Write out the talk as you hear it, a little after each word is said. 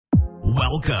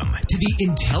Welcome to the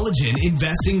Intelligent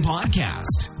Investing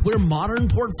Podcast, where modern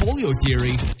portfolio theory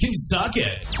can suck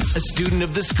it. A student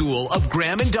of the School of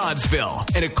Graham and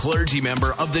Doddsville and a clergy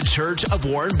member of the Church of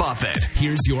Warren Buffett.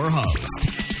 Here's your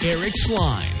host, Eric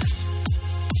Schlein.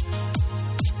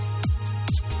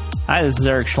 Hi, this is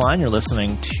Eric Schlein. You're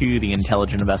listening to the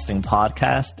Intelligent Investing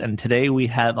Podcast, and today we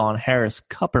have on Harris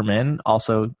Kupperman,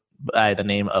 also by the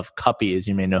name of Cuppy, as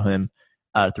you may know him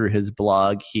through his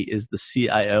blog. He is the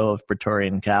CIO of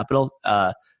Praetorian Capital.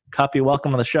 Cuppy,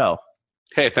 welcome to the show.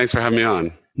 Hey, thanks for having me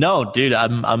on. No, dude,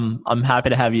 I'm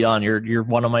happy to have you on. You're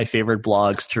one of my favorite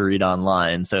blogs to read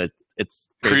online, so it's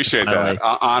appreciate that.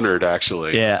 Honored,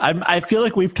 actually. Yeah, I feel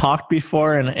like we've talked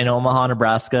before in Omaha,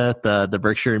 Nebraska, the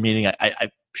Berkshire meeting. I'm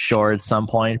sure at some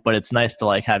point, but it's nice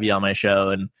to have you on my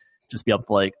show and just be able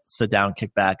to sit down,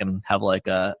 kick back, and have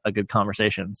a good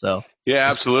conversation. So yeah,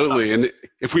 absolutely. And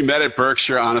if we met at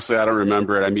Berkshire, honestly, I don't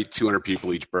remember it. I meet 200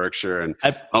 people each Berkshire, and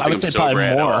I don't think I'm sober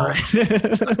at all.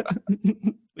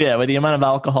 Yeah, with the amount of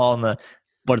alcohol and the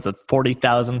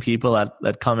 40,000 people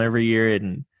that come every year.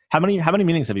 And how many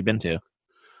meetings have you been to?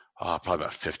 Probably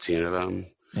about 15 of them.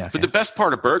 Yeah, okay. But the best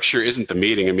part of Berkshire isn't the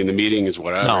meeting. I mean, the meeting is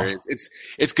whatever. No.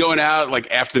 It's going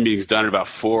out after the meeting's done at about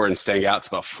 4 and staying out to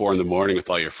about 4 a.m. with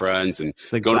all your friends and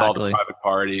going to all the private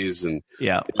parties. And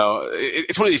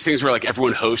it's one of these things where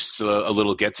everyone hosts a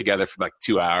little get together for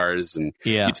 2 hours, and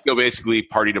you just go basically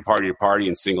party to party to party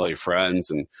and sing all your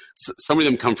friends. And some of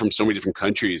them come from so many different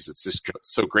countries. It's just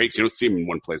so great. You don't see them in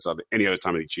one place any other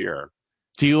time of each year.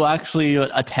 Do you actually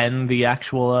attend the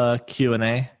actual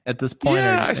Q&A at this point?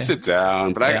 Yeah, I sit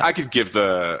down, but I could give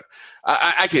I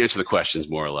can answer the questions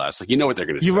more or less. You know what they're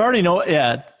going to say. You already know.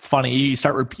 Yeah, it's funny.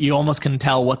 You almost can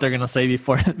tell what they're going to say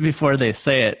before they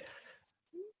say it.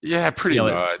 Yeah, pretty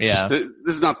much. Yeah.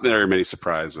 There's not very many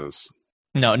surprises.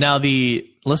 No. Now,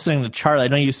 listening to Charlie, I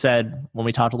know you said when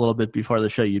we talked a little bit before the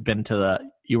show, you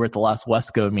were at the last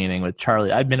Wesco meeting with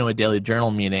Charlie. I've been to a Daily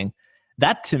Journal meeting.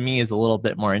 That, to me, is a little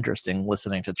bit more interesting,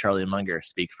 listening to Charlie Munger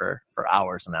speak for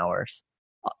hours and hours.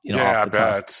 I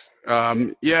bet.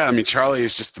 Charlie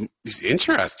is he's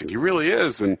interesting. He really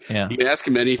is. And you can ask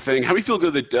him anything. How many people go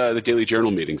to the Daily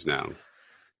Journal meetings now?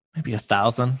 Maybe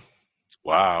 1,000.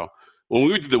 Wow. When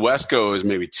we did the Wesco, it was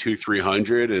maybe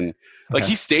 200-300. And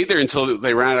he stayed there until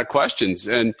they ran out of questions.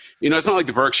 And, it's not like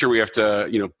the Berkshire where you have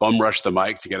to, bum rush the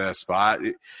mic to get a spot.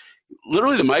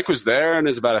 Literally, the mic was there, and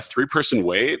there's about a 3-person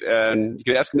wait, and you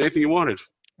could ask him anything you wanted.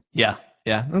 Yeah.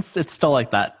 It's still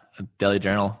like that at Daily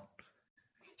Journal.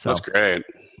 So that's great.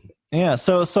 Yeah.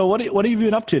 So what have you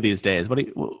been up to these days?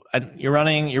 You're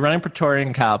running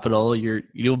Praetorian Capital. You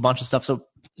do a bunch of stuff. So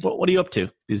what are you up to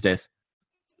these days?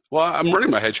 Well, I'm running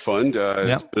my hedge fund.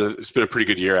 It's been a pretty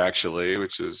good year, actually,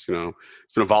 which is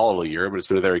it's been a volatile year, but it's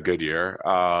been a very good year.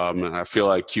 And I feel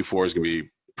like Q4 is going to be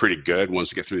pretty good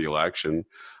once we get through the election.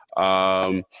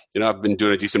 I've been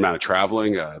doing a decent amount of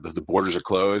traveling. The borders are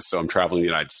closed, so I'm traveling the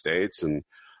United States. And,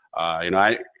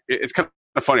 it's kind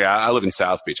of funny. I live in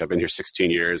South Beach. I've been here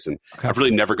 16 years, and I've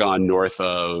really never gone north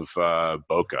of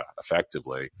Boca,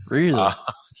 effectively. Really?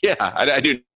 I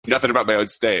knew nothing about my own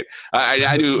state.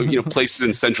 I knew, places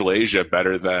in Central Asia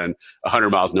better than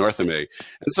 100 miles north of me.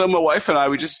 And so my wife and I,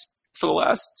 we just, for the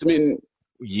last,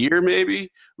 year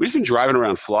maybe, we've just been driving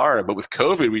around Florida, but with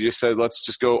COVID we just said let's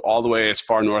just go all the way as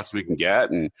far north as we can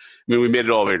get. And we made it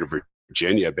all the way to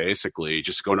Virginia, basically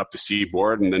just going up the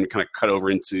seaboard, and then kind of cut over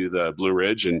into the Blue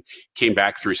Ridge and came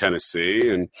back through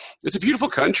Tennessee. And it's a beautiful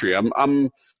country. I'm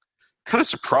kind of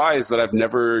surprised that I've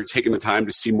never taken the time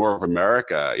to see more of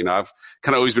America. I've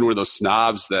kind of always been one of those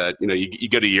snobs that you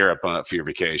go to Europe for your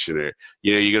vacation, or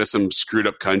you go to some screwed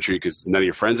up country because none of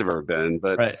your friends have ever been.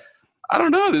 But right. I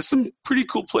don't know. There's some pretty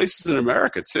cool places in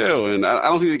America too, and I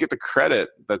don't think they get the credit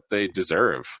that they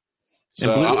deserve.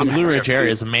 So the Blue Ridge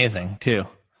area is amazing too.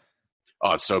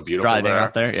 Oh, it's so beautiful. Driving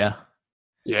out there, yeah.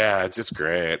 Yeah, it's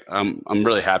great. I'm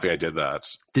really happy I did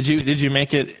that. Did you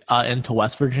make it into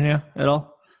West Virginia at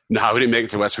all? No, we didn't make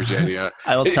it to West Virginia.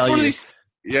 I will tell you.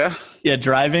 Yeah.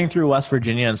 Driving through West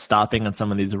Virginia and stopping in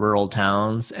some of these rural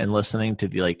towns and listening to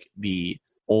the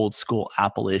old school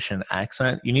Appalachian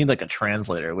accent, you need a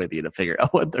translator with you to figure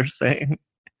out what they're saying.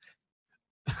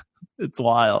 It's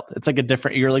wild. It's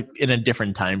you're in a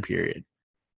different time period.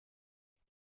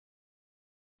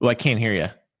 Oh, I can't hear you.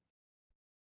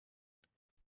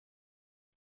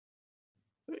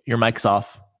 Your mic's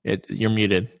off. You're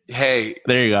muted. Hey,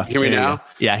 there you go. Hear me now?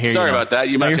 Yeah, hear you. Sorry about that.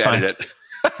 You might have to edit it.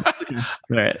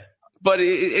 All right. But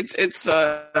it's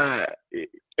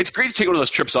great to take one of those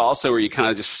trips also where you kind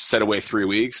of just set away 3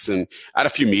 weeks. And I had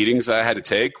a few meetings I had to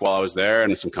take while I was there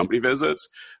and some company visits.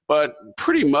 But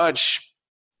pretty much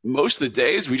most of the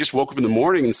days we just woke up in the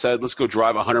morning and said, let's go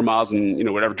drive 100 miles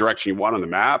in, whatever direction you want on the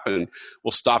map, and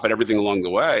we'll stop at everything along the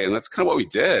way. And that's kind of what we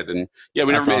did. And yeah,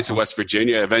 we never made it to West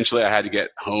Virginia. Eventually I had to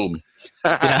get home.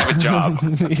 Have a job.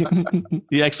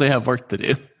 You actually have work to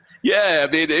do. Yeah,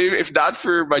 I mean, if not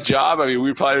for my job, I mean,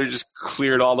 we probably would just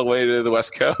cleared all the way to the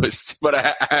West Coast. But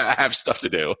I have stuff to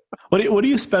do. What do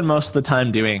you spend most of the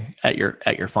time doing at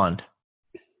your fund?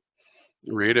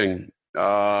 Reading.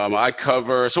 I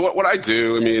cover. So what I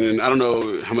do, I mean, and I don't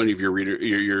know how many of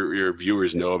your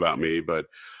viewers know about me, but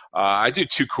I do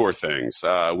two core things.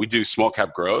 We do small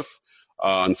cap growth.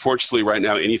 Unfortunately, right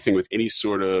now, anything with any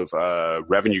sort of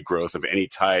revenue growth of any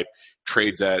type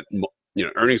trades at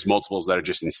earnings multiples that are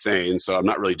just insane. So I'm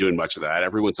not really doing much of that.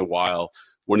 Every once in a while,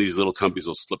 one of these little companies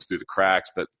will slip through the cracks,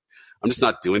 but I'm just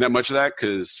not doing that much of that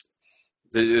because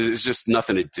there's just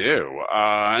nothing to do.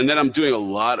 And then I'm doing a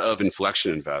lot of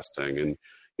inflection investing. And,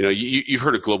 you've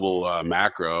heard of global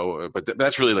macro, but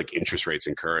that's really like interest rates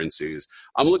and currencies.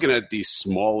 I'm looking at these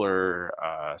smaller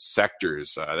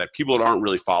sectors that people aren't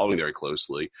really following very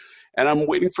closely. And I'm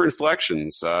waiting for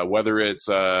inflections, whether it's,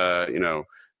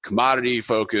 commodity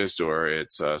focused, or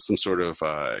it's some sort of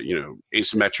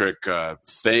asymmetric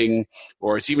thing,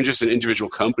 or it's even just an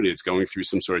individual company that's going through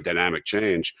some sort of dynamic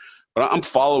change. But I'm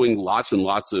following lots and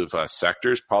lots of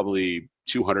sectors, probably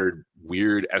 200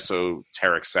 weird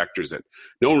esoteric sectors that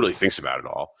no one really thinks about at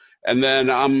all. And then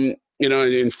I'm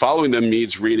and following them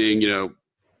means reading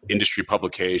industry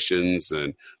publications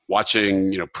and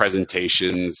watching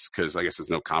presentations, because I guess there's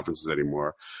no conferences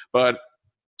anymore, but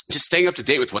just staying up to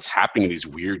date with what's happening in these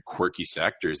weird, quirky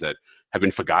sectors that have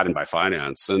been forgotten by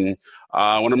finance. And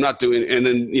when I'm not doing, and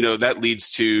then, that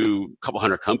leads to a couple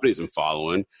hundred companies I'm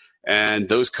following. And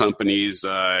those companies,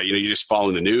 you're just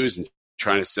following the news and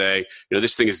trying to say,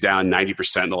 this thing is down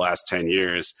 90% in the last 10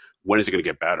 years. When is it going to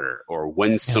get better? Or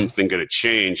when's something going to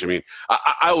change? I mean,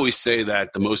 I always say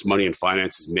that the most money in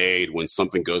finance is made when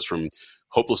something goes from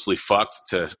hopelessly fucked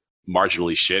to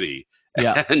marginally shitty.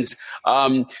 Yeah. And,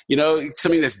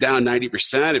 something that's down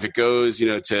 90%, if it goes,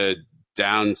 to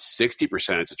down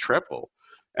 60%, it's a triple.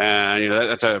 And,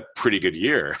 that's a pretty good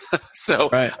year. So,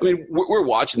 right. I mean, we're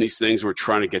watching these things. We're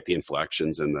trying to get the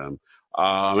inflections in them.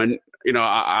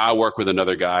 I work with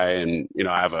another guy, and,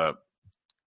 I have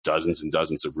dozens and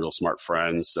dozens of real smart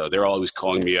friends. So they're always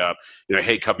calling me up,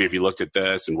 hey, Cuppy, have you looked at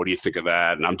this? And what do you think of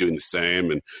that? And I'm doing the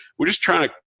same. And we're just trying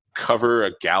to cover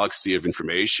a galaxy of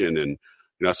information. And,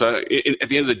 so at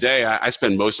the end of the day, I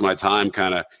spend most of my time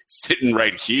kind of sitting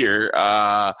right here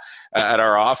at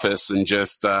our office and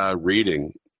just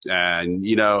reading. And,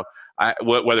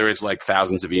 whether it's like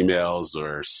thousands of emails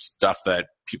or stuff that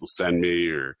people send me,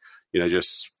 or,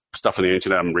 just stuff on the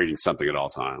internet, I'm reading something at all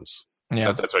times.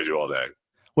 Yeah. That's what I do all day.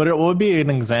 What would be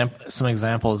some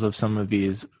examples of some of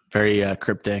these very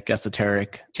cryptic,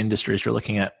 esoteric industries you're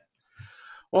looking at?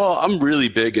 Well, I'm really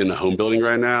big in home building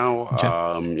right now.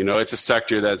 Okay. It's a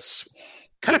sector that's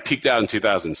kind of peaked out in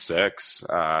 2006.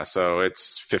 So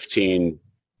it's 15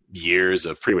 years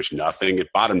of pretty much nothing.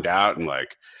 It bottomed out in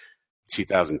like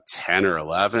 2010 or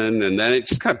 11, and then it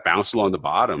just kind of bounced along the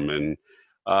bottom. And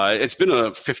it's been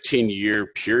a 15-year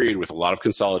period with a lot of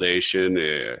consolidation,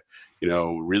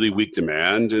 really weak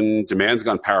demand, and demand's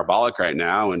gone parabolic right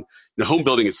now. And home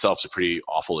building itself is a pretty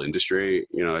awful industry.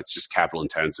 It's just capital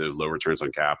intensive, low returns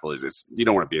on capital. You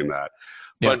don't want to be in that.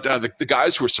 Yeah. But the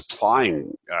guys who are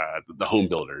supplying the home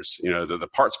builders, the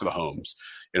parts for the homes,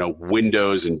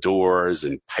 windows and doors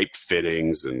and pipe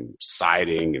fittings and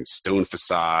siding and stone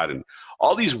facade and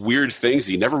all these weird things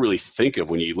that you never really think of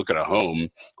when you look at a home,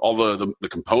 all the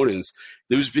components.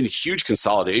 There's been huge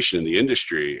consolidation in the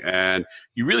industry, and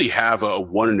you really have a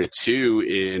one and a two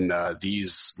in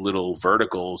these little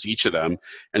verticals, each of them,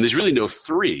 and there's really no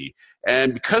three.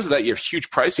 And because of that, you have huge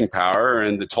pricing power,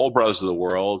 and the Toll Brothers of the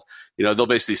world, they'll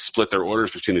basically split their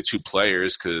orders between the two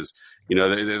players because,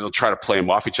 they'll try to play them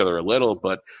off each other a little.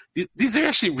 But these are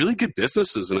actually really good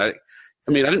businesses. And I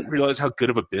didn't realize how good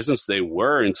of a business they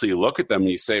were until you look at them and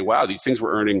you say, wow, these things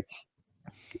were earning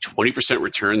 20%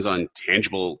 returns on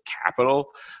tangible capital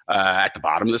at the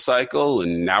bottom of the cycle.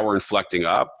 And now we're inflecting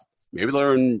up. Maybe they'll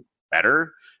earn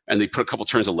better. And they put a couple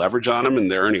turns of leverage on them,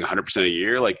 and they're earning 100% a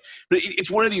year. But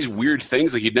it's one of these weird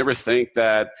things. Like, you'd never think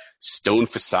that stone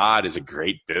facade is a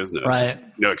great business. Right.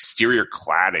 Exterior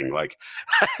cladding.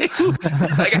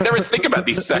 I never think about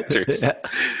these sectors. Yeah.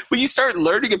 But you start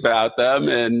learning about them,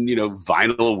 and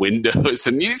vinyl windows,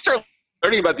 and you start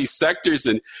learning about these sectors,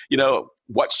 and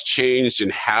what's changed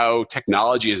and how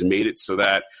technology has made it so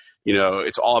that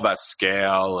it's all about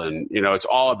scale, and, it's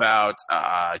all about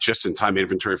just-in-time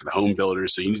inventory for the home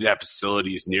builders. So you need to have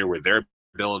facilities near where they're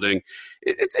building.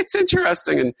 It's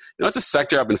interesting, and it's a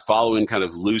sector I've been following kind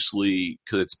of loosely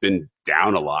because it's been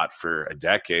down a lot for a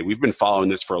decade. We've been following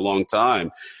this for a long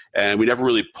time, and we never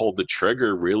really pulled the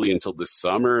trigger really until this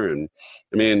summer. And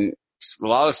I mean, a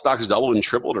lot of the stocks doubled and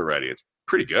tripled already. It's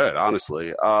pretty good,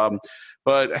 honestly.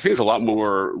 But I think there's a lot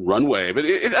more runway. But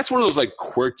that's one of those like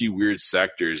quirky, weird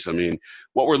sectors. I mean,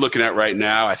 what we're looking at right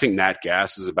now, I think nat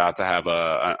gas is about to have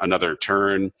another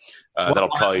turn. That'll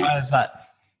probably. Why is that?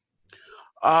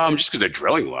 Just because they're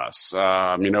drilling less.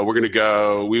 We're going to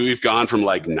go. We've gone from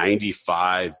like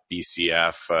 95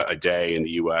 BCF a day in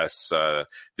the U.S.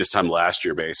 This time last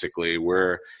year. Basically,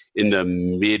 we're in the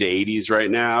mid 80s right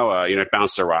now. It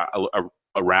bounced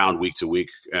around week to week,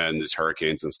 and there's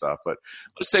hurricanes and stuff. But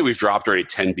let's say we've dropped already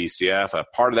 10 BCF.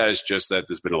 Part of that is just that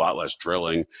there's been a lot less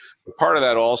drilling. But part of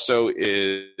that also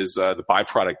is the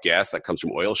byproduct gas that comes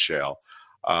from oil shale.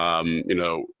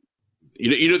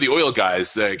 The oil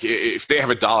guys, like, if they have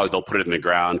 $1, they'll put it in the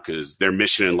ground because their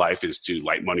mission in life is to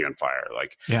light money on fire.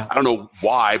 Like, yeah. I don't know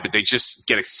why, but they just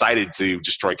get excited to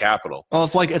destroy capital. Well,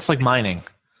 it's like mining.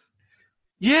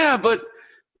 Yeah, but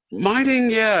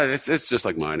mining, it's just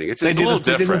like mining. It's a little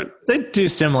different. They do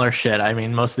similar shit. I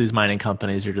mean, most of these mining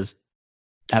companies are just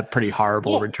have pretty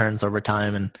horrible returns over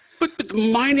time. And But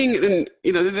the mining, and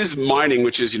there's mining,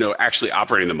 which is actually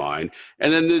operating the mine,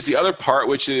 and then there's the other part,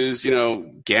 which is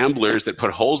gamblers that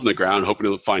put holes in the ground hoping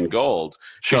to find gold.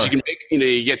 Because you can make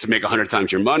you get to make 100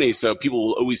 times your money, so people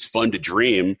will always fund a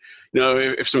dream.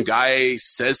 If some guy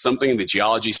says something and the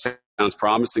geology sounds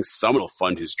promising, someone will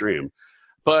fund his dream.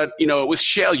 But, with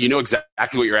shale,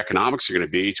 exactly what your economics are going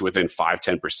to be to within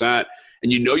 5-10%.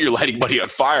 And you're lighting money on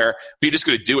fire, but you're just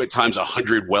going to do it times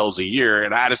 100 wells a year.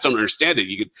 And I just don't understand it.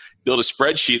 You could build a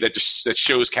spreadsheet that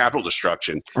shows capital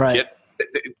destruction. Right.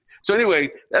 So anyway,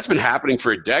 that's been happening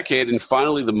for a decade. And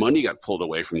finally, the money got pulled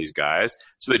away from these guys.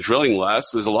 So they're drilling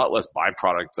less. There's a lot less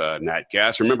byproduct nat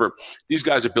gas. Remember, these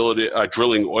guys are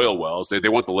drilling oil wells. They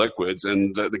want the liquids.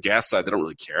 And the gas side, they don't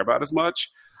really care about as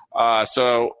much.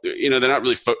 So they're not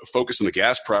really focused on the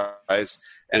gas price,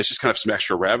 and it's just kind of some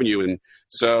extra revenue. And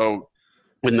so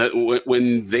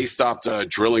when they stopped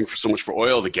drilling for so much for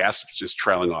oil, the gas is just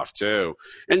trailing off too.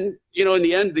 And in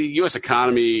the end, the U.S.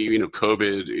 economy,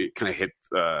 COVID, it kind of hit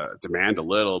demand a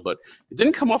little, but it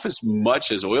didn't come off as much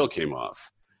as oil came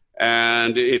off,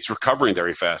 and it's recovering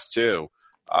very fast too.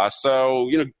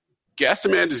 So gas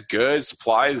demand is good,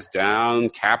 supply is down,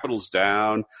 capital's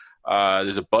down.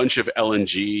 There's a bunch of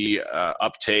LNG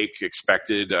uptake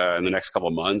expected in the next couple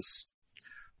of months.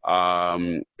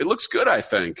 It looks good, I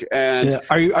think. And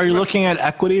are you looking at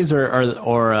equities or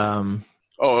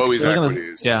always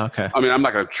equities? Yeah, okay. I mean, I'm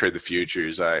not going to trade the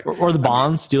futures. Or the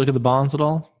bonds. Do you look at the bonds at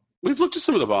all? We've looked at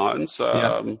some of the bonds.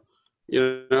 But in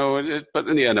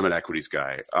the end, I'm an equities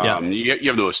guy. You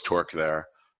have the most torque there.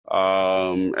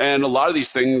 And a lot of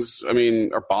these things, I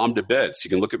mean, are bombed to bits. You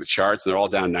can look at the charts and they're all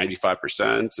down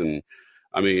 95%. And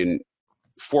I mean,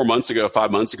 5 months ago,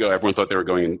 everyone thought they were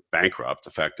going bankrupt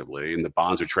effectively. And the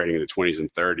bonds are trading in the 20s and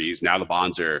 30s. Now the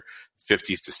bonds are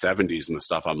 50s to 70s in the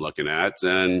stuff I'm looking at.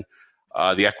 And,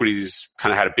 the equities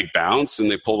kind of had a big bounce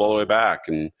and they pulled all the way back.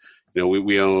 And,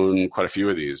 we own quite a few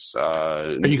of these.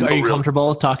 Are you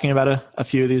comfortable talking about a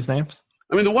few of these names?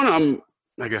 I mean, the one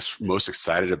I guess most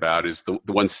excited about is the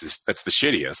one that's the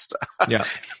shittiest. Yeah,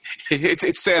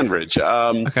 it's Sandridge.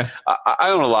 Okay, I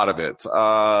own a lot of it.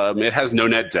 It has no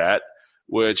net debt,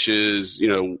 which is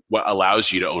what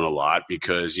allows you to own a lot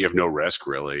because you have no risk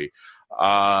really.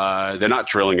 They're not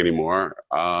drilling anymore.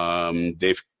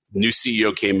 New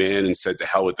CEO came in and said, "To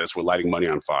hell with this. We're lighting money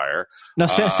on fire." Now,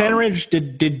 Sandridge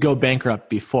did go bankrupt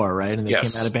before, right? And they came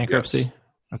out of bankruptcy. Yes.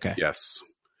 Okay. Yes.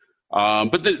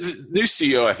 But the new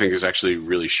CEO, I think, is actually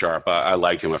really sharp. I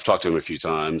like him. I've talked to him a few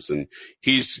times, and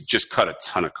he's just cut a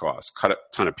ton of costs, cut a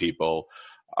ton of people.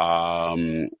 I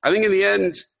think in the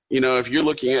end, if you're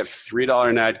looking at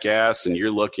 $3 nat gas and you're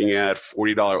looking at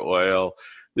 $40 oil,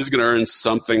 this is going to earn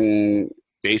something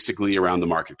basically around the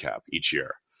market cap each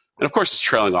year. And of course, it's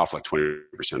trailing off like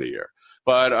 20% a year.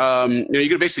 But you're going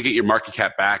to basically get your market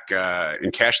cap back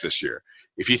in cash this year.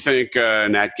 If you think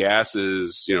nat gas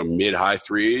is mid-high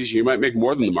threes, you might make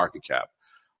more than the market cap.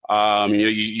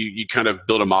 You kind of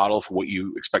build a model for what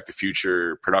you expect the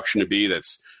future production to be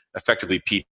that's effectively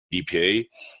PDP,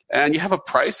 and you have a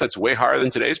price that's way higher than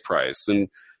today's price. And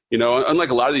unlike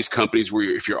a lot of these companies where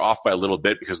if you're off by a little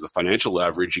bit because of the financial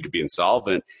leverage, you could be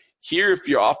insolvent. Here, if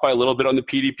you're off by a little bit on the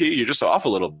PDP, you're just off a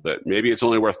little bit. Maybe it's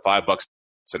only worth $5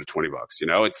 instead of $20.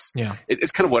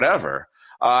 It's kind of whatever.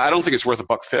 I don't think it's worth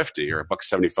 $1.50 or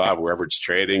 $1.75 wherever it's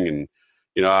trading. And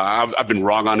I've been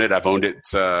wrong on it. I've owned it,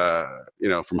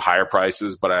 from higher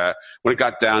prices, but when it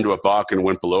got down to $1 and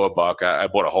went below $1, I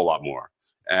bought a whole lot more.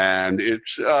 And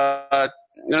it's a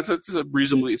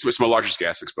reasonably, it's my largest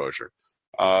gas exposure.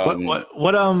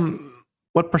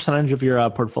 What percentage of your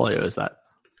portfolio is that?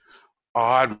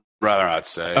 I'd rather not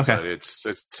say. Okay. But it's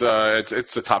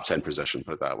a top 10 position,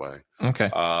 put it that way. Okay.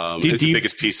 It's the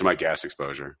biggest piece of my gas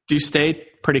exposure. Do you stay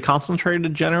pretty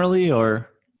concentrated generally, or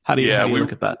how do you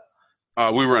look at that?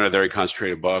 We run a very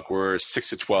concentrated book. We're 6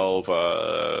 to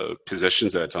 12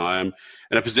 positions at a time.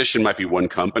 And a position might be one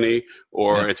company,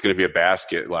 or it's going to be a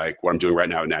basket like what I'm doing right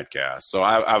now at Nat Gas. So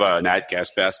I have a Nat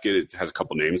Gas basket. It has a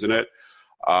couple names in it.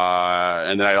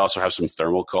 And then I also have some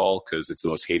thermal coal because it's the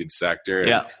most hated sector.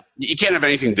 Yeah. You can't have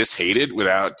anything this hated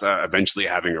without eventually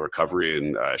having a recovery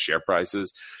in share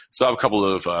prices. So I have a couple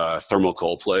of thermal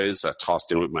coal plays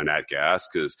tossed in with my Nat Gas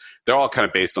because they're all kind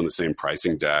of based on the same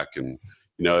pricing deck. And,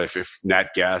 if Nat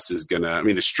Gas is going to,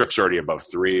 the strip's already above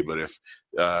 3, but if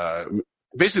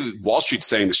basically Wall Street's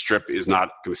saying the strip is not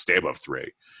going to stay above 3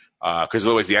 because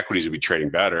otherwise the equities would be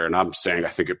trading better. And I'm saying I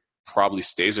think it probably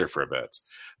stays there for a bit.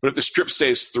 But if the strip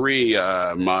stays 3,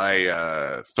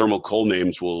 my thermal coal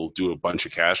names will do a bunch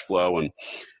of cash flow, and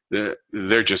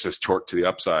they're just as torqued to the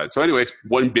upside. So anyway, it's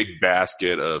one big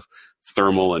basket of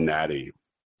thermal and natty.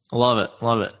 Love it.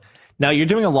 Now you're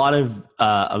doing a lot of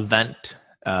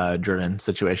event-driven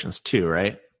situations too,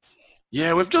 right?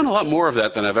 Yeah, we've done a lot more of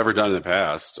that than I've ever done in the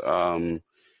past.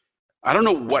 I don't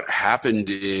know what happened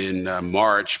in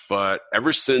March, but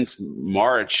ever since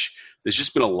March, there's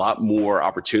just been a lot more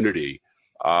opportunity.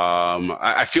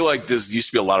 I feel like there used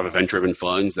to be a lot of event-driven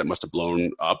funds that must have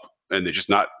blown up, and they're just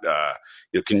not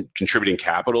contributing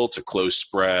capital to close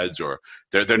spreads, or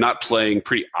they're not playing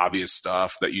pretty obvious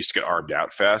stuff that used to get arbed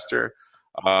out faster.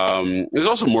 There's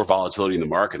also more volatility in the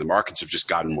market. The markets have just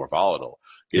gotten more volatile.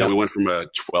 We went from a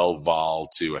 12 vol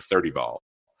to a 30 vol.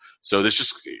 So there's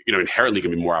just inherently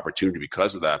going to be more opportunity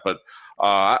because of that. But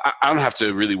I don't have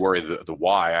to really worry the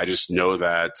why. I just know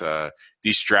that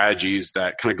these strategies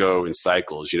that kind of go in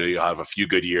cycles. You'll have a few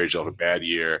good years, you'll have a bad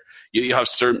year. You have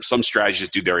some strategies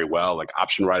do very well, like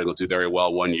option writing will do very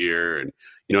well one year, and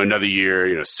another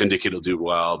year, syndicate will do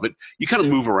well. But you kind of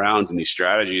move around in these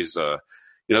strategies.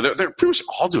 They're pretty much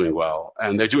all doing well,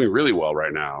 and they're doing really well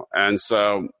right now. And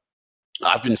so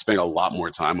I've been spending a lot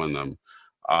more time on them.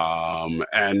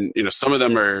 And some of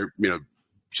them are,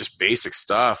 just basic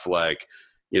stuff like,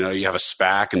 you have a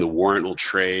SPAC and the warrant will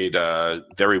trade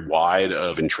very wide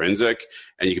of intrinsic,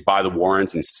 and you can buy the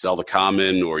warrants and sell the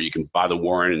common, or you can buy the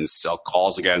warrant and sell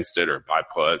calls against it or buy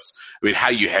puts. How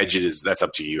you hedge it that's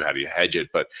up to you. How do you hedge it?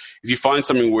 But if you find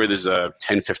something where there's a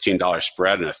 $10, $15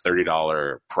 spread and a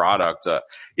 $30 product,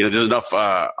 there's enough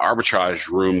arbitrage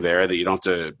room there that you don't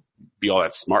have to be all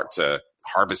that smart to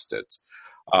harvest it.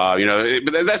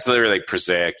 But that's literally like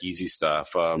prosaic, easy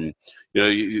stuff.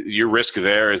 Your risk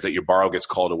there is that your borrow gets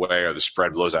called away or the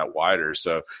spread blows out wider.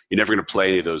 So you're never going to play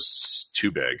any of those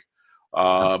too big.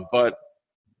 But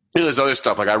there's other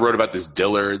stuff. Like I wrote about this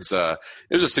Dillard's.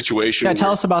 There's a situation. Yeah,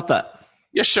 tell us about that.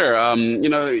 Yeah, sure.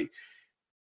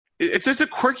 It's a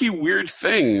quirky, weird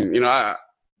thing. I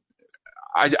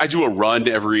do a run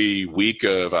every week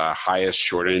of highest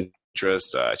short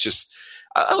interest. It's just,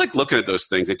 I like looking at those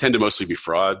things. They tend to mostly be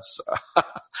frauds,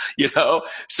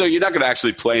 so you're not going to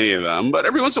actually play any of them. But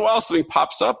every once in a while, something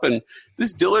pops up, and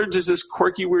this Dillard's is this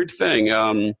quirky, weird thing.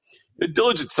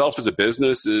 Dillard's itself as a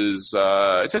business is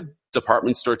it's a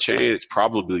department store chain. It's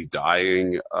probably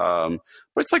dying, but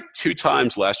it's like 2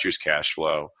 times last year's cash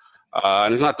flow,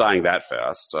 and it's not dying that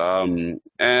fast.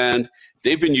 And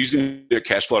they've been using their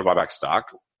cash flow to buy back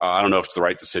stock. I don't know if it's the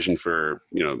right decision for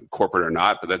corporate or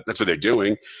not, but that's what they're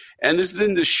doing. And there's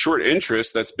been this short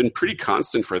interest that's been pretty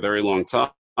constant for a very long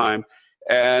time.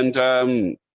 And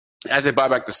as they buy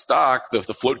back the stock, the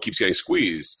float keeps getting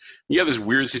squeezed. You have this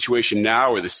weird situation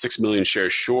now where there's 6 million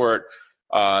shares short.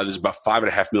 There's about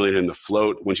 5.5 million in the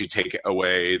float once you take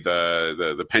away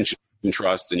the pension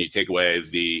trust and you take away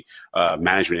the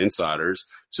management insiders.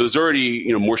 So there's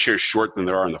already more shares short than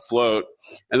there are in the float.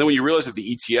 And then when you realize that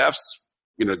the ETFs,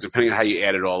 depending on how you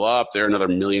add it all up, there are another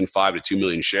 1.5 million to 2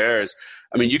 million shares.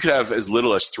 You could have as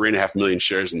little as 3.5 million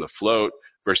shares in the float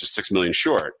versus 6 million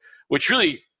short, which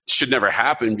really should never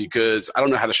happen because I don't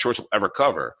know how the shorts will ever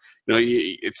cover.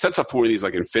 It sets up for one of these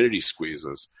like infinity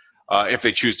squeezes if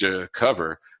they choose to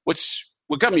cover. What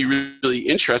got me really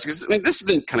interested is this has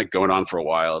been kind of going on for a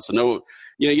while. So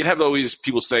you'd have always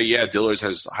people say, yeah, Dillard's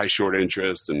has high short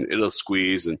interest and it'll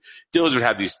squeeze. And Dillard's would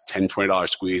have these $10, $20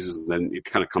 squeezes and then you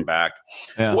kind of come back.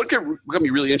 Yeah. What got me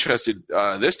really interested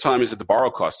this time is that the borrow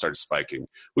cost started spiking,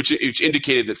 which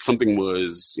indicated that something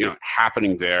was,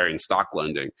 happening there in stock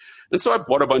lending. And so I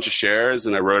bought a bunch of shares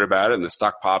and I wrote about it, and the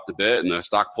stock popped a bit and the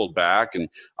stock pulled back, and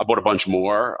I bought a bunch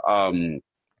more. And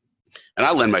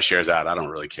I lend my shares out. I don't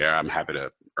really care. I'm happy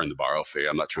to earn the borrow fee.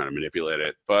 I'm not trying to manipulate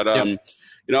it. But,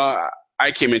 I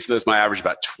came into this, my average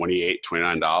about $28,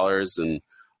 $29, and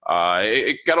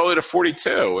it got all the way to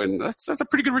 42, and that's a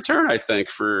pretty good return, I think,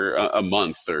 for a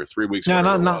month or 3 weeks. Yeah,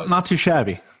 not too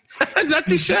shabby. Not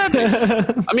too shabby.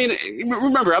 I mean,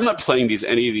 remember, I'm not playing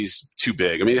any of these too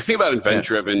big. I mean, the thing about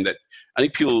event-driven that I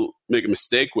think people make a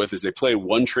mistake with is they play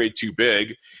one trade too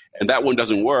big, and that one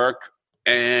doesn't work.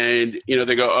 And,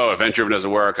 they go, oh, event-driven doesn't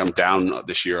work. I'm down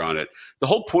this year on it. The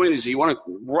whole point is you want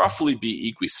to roughly be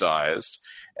equi-sized.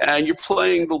 And you're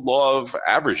playing the law of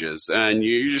averages, and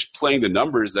you're just playing the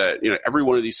numbers that, every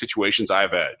one of these situations I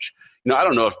have edge. I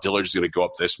don't know if Dillard's is going to go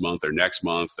up this month or next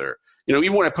month, or,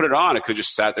 even when I put it on, it could have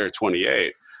just sat there at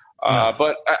 28.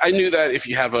 But I knew that if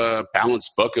you have a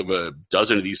balanced book of a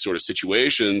dozen of these sort of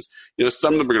situations,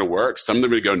 some of them are going to work, some of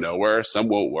them are going to go nowhere, some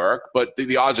won't work, but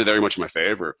the odds are very much in my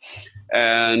favor.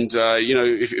 And,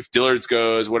 if Dillard's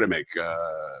goes, what did I make?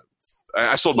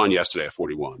 I sold mine yesterday at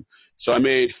 41. So I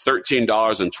made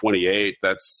 $13.28.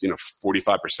 That's,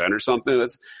 45% or something.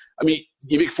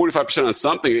 You make 45% on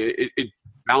something, it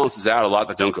balances out a lot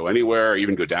that don't go anywhere or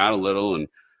even go down a little.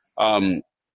 And,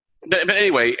 but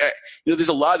anyway, there's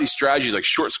a lot of these strategies, like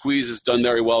short squeeze has done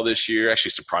very well this year,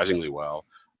 actually surprisingly well.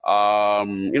 All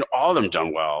of them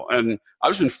done well. And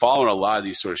I've just been following a lot of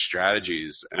these sort of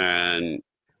strategies, and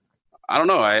I don't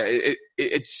know,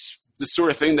 it's the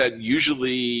sort of thing that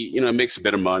usually, makes a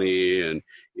bit of money. And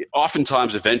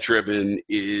oftentimes event-driven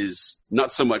is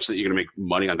not so much that you're going to make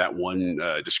money on that one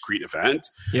discrete event,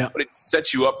 but it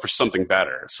sets you up for something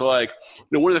better. So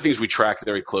one of the things we track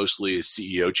very closely is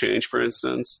CEO change, for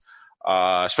instance,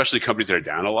 especially companies that are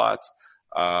down a lot.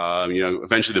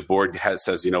 Eventually the board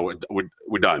says,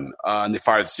 we're done. And they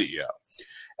fire the CEO.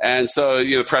 And so,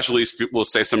 the press release will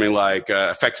say something like,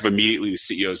 effective immediately, the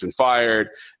CEO has been fired.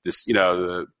 This,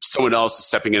 someone else is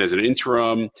stepping in as an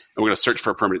interim, and we're going to search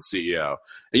for a permanent CEO.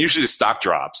 And usually the stock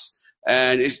drops.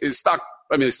 And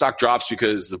the stock drops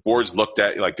because the board's looked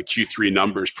at the Q3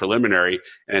 numbers preliminary,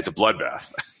 and it's a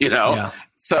bloodbath, Yeah.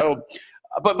 So,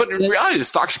 but in reality, the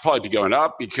stock should probably be going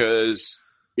up because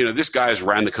this guy's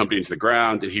ran the company into the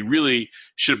ground, and he really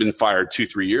should have been fired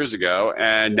 2-3 years ago.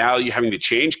 And now you're having the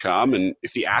change come, and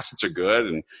if the assets are good,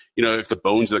 and if the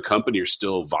bones of the company are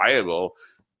still viable,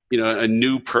 a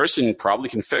new person probably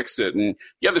can fix it. And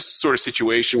you have this sort of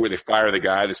situation where they fire the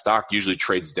guy, the stock usually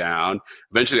trades down.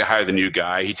 Eventually, they hire the new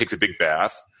guy. He takes a big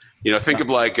bath. Think of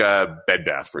Bed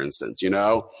Bath, for instance. They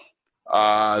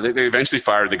eventually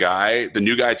fired the guy. The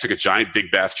new guy took a giant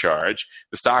big bath charge.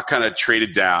 The stock kind of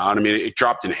traded down. I mean, it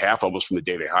dropped in half almost from the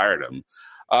day they hired him.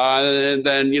 And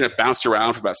then, bounced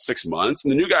around for about 6 months.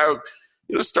 And the new guy,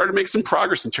 started to make some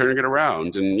progress in turning it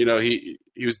around. And, he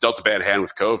was dealt a bad hand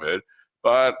with COVID.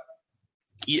 But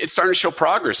it's starting to show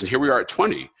progress. And here we are at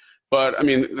 20. But,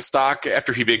 the stock,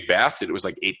 after he big bathed it was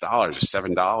like $8 or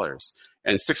 $7.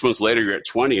 And 6 months later, you're at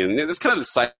 20. And that's kind of the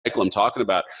cycle I'm talking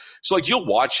about. So, you'll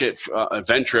watch it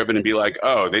event-driven and be like,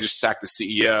 oh, they just sacked the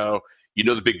CEO.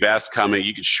 The big bath's coming.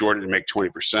 You could short it and make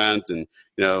 20%. And,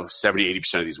 70,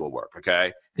 80% of these will work,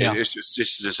 okay? Yeah. It's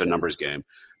just a numbers game.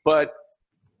 But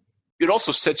it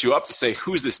also sets you up to say,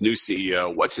 who's this new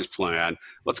CEO? What's his plan?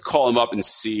 Let's call him up and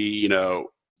see,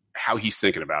 how he's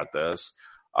thinking about this.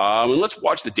 And let's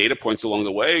watch the data points along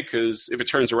the way, because if it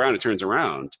turns around, it turns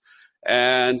around.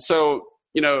 And so,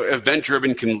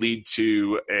 event-driven can lead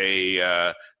to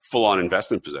a full-on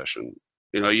investment position.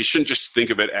 You shouldn't just think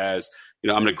of it as,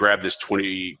 I'm going to grab this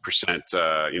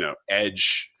 20%,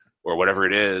 edge or whatever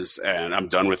it is, and I'm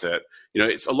done with it.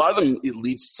 It's a lot of them, it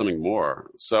leads to something more.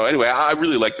 So anyway, I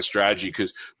really like the strategy,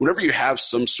 because whenever you have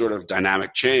some sort of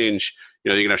dynamic change,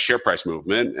 you're going to have share price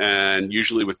movement. And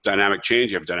usually with dynamic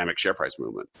change, you have dynamic share price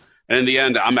movement. And in the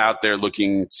end, I'm out there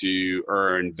looking to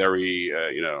earn very,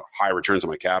 high returns on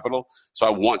my capital. So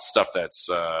I want stuff that's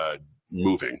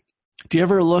moving. Do you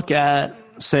ever look at,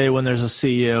 say, when there's a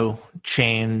CEO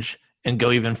change and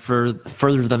go even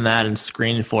further than that and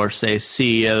screen for, say,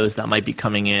 CEOs that might be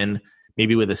coming in,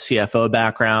 maybe with a CFO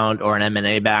background or an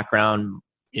M&A background,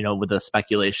 with a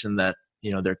speculation that,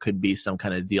 there could be some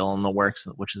kind of deal in the works,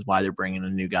 which is why they're bringing a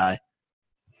new guy?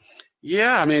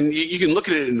 Yeah, you can look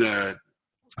at it in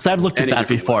so I've looked at that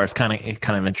before. Ways. It's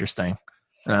kind of interesting.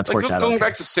 And that's worked out. Going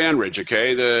back to Sandridge,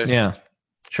 okay? Yeah,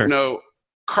 sure.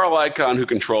 Carl Icahn, who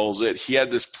controls it, he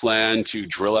had this plan to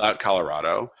drill out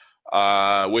Colorado,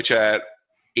 which at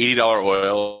 $80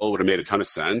 oil would have made a ton of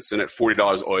sense, and at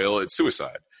 $40 oil, it's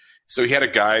suicide. So he had a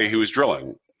guy who was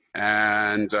drilling,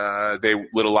 and they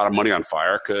lit a lot of money on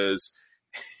fire because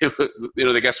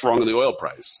they guessed wrong on the oil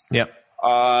price. Yep.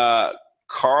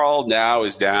 Carl now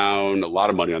is down a lot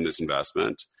of money on this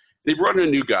investment. They brought in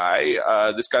a new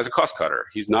guy. This guy's a cost cutter.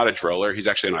 He's not a driller. He's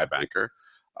actually an iBanker.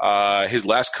 His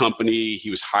last company, he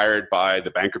was hired by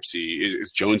the bankruptcy,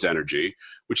 is Jones Energy,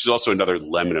 which is also another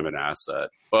lemon of an asset.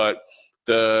 But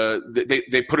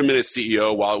they put him in as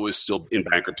CEO while it was still in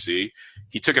bankruptcy.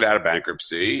 He took it out of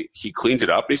bankruptcy. He cleaned it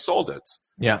up and he sold it.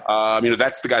 Yeah.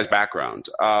 That's the guy's background.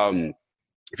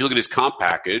 If you look at his comp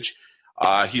package,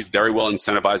 he's very well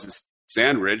incentivized at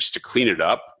Sandridge to clean it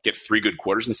up, get 3 good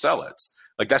quarters, and sell it.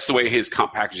 Like, that's the way his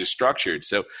comp package is structured.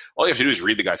 So all you have to do is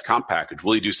read the guy's comp package.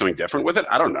 Will he do something different with it?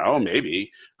 I don't know.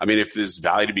 Maybe. If there's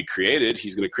value to be created,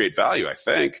 he's going to create value, I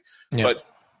think. Yeah. But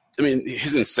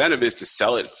his incentive is to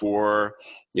sell it for,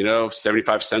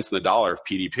 75 cents on the dollar of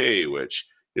PDP, which,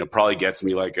 probably gets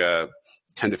me like a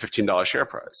 $10 to $15 share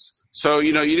price. So,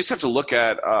 you just have to look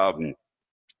at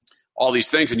all these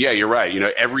things. And yeah, you're right.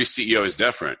 Every CEO is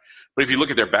different. But if you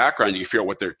look at their background, you can figure out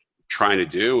what they're trying to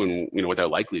do and, what they're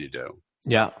likely to do.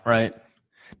 Yeah, right.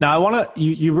 Now, I want to.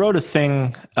 You wrote a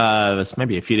thing,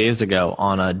 maybe a few days ago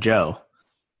on Joe.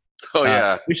 Oh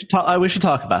yeah, we should talk. We should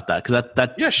talk about that because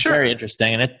that's sure. Very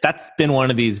interesting, and that's been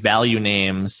one of these value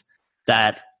names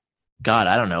that, God,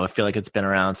 I don't know. I feel like it's been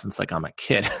around since like I'm a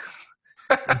kid.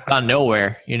 It's gone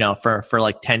nowhere, for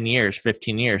like 10 years,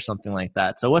 15 years, something like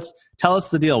that. So tell us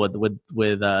the deal with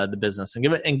the business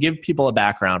and give people a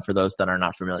background for those that are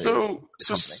not familiar. So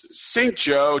St.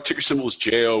 Joe, ticker symbol is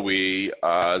JOE.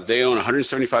 They own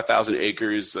 175,000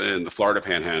 acres in the Florida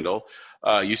Panhandle.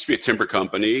 Used to be a timber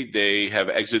company. They have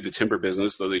exited the timber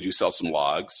business, though they do sell some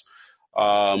logs.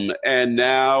 And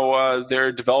now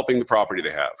they're developing the property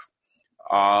they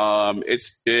have.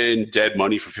 It's been dead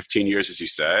money for 15 years, as you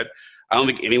said. I don't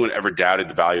think anyone ever doubted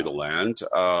the value of the land.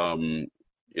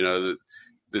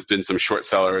 There's been some short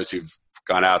sellers who've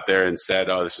gone out there and said,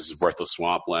 "Oh, this is worthless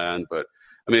swampland." But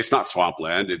it's not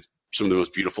swampland. It's some of the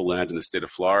most beautiful land in the state of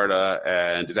Florida,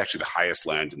 and it's actually the highest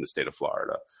land in the state of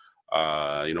Florida.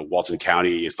 Walton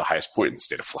County is the highest point in the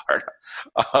state of Florida.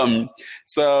 I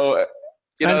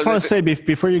just want to say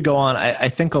before you go on, I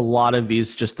think a lot of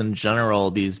these, just in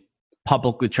general, these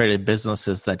publicly traded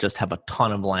businesses that just have a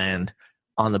ton of land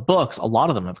on the books, a lot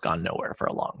of them have gone nowhere for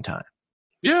a long time.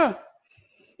 Yeah.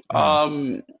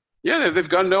 They've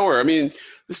gone nowhere. The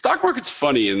stock market's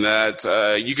funny in that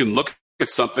you can look at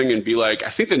something and be like, I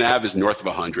think the NAV is north of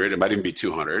 100. It might even be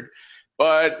 200.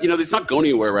 But, it's not going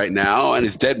anywhere right now, and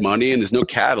it's dead money, and there's no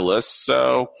catalyst.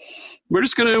 So we're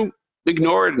just going to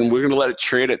ignore it, and we're going to let it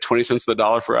trade at 20 cents to the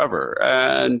dollar forever.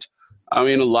 And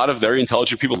a lot of very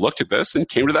intelligent people looked at this and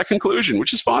came to that conclusion,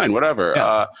 which is fine, whatever.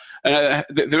 Yeah. And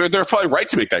they're probably right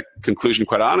to make that conclusion,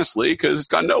 quite honestly, because it's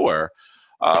gone nowhere.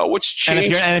 What's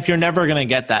changed? And if you're never going to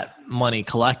get that money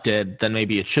collected, then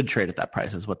maybe it should trade at that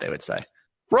price, is what they would say.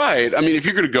 Right. If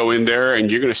you're going to go in there and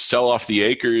you're going to sell off the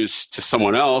acres to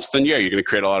someone else, then yeah, you're going to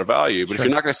create a lot of value. But if you're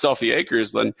not going to sell off the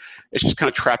acres, then it's just kind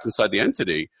of trapped inside the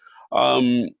entity.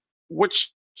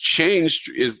 What's changed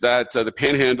is that the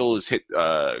Panhandle has hit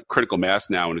critical mass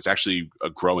now, and it's actually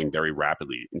growing very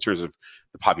rapidly in terms of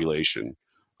the population.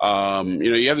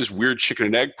 You have this weird chicken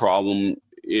and egg problem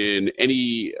in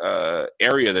any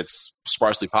area that's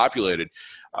sparsely populated.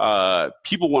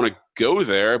 People want to go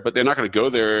there, but they're not going to go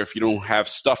there if you don't have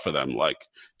stuff for them, like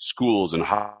schools and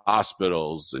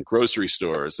hospitals and grocery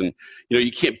stores. And,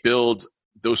 you can't build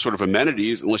those sort of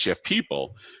amenities unless you have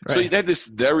people. Right. So you had this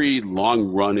very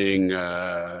long-running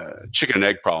chicken and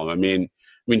egg problem.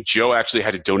 Joe actually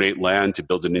had to donate land to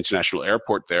build an international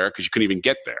airport there because you couldn't even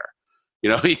get there.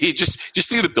 He just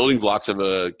think of the building blocks of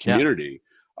a community.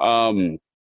 Yeah.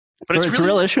 But it's a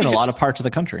real issue in a lot of parts of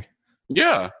the country.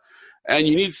 Yeah, and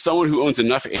you need someone who owns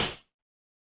enough.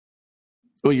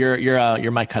 Oh,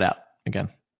 your mic cut out again.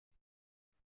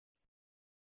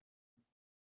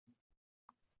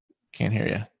 Can't hear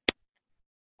you. Can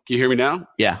you hear me now?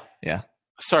 Yeah.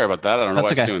 Sorry about that. I don't know why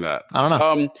it's doing that. I don't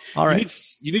know. All right.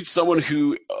 You need someone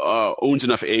who owns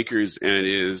enough acres and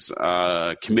is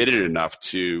committed enough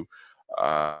to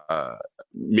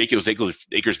making those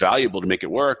acres valuable to make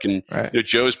it work. And right.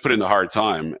 Joe's put in the hard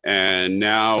time, and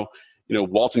now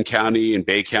Walton County and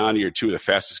Bay County are two of the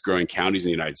fastest growing counties in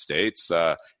the United States,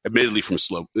 admittedly from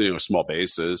small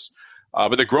bases.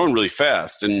 But they're growing really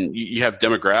fast, and you have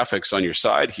demographics on your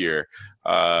side here.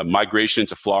 Migration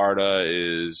to Florida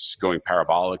is going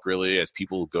parabolic, really, as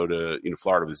people go to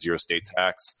Florida with zero state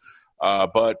tax.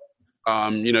 But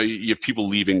you have people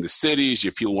leaving the cities. You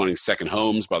have people wanting second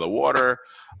homes by the water.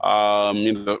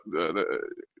 The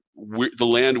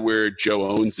land where Joe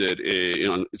owns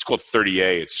it's called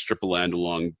 30A. It's a strip of land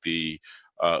along the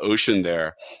ocean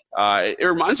there. It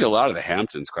reminds me a lot of the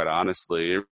Hamptons, quite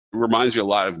honestly. It reminds me a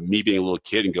lot of me being a little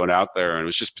kid and going out there, and it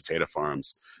was just potato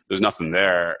farms. There's nothing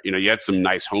there. You had some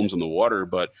nice homes on the water,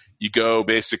 but you go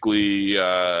basically,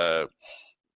 200-300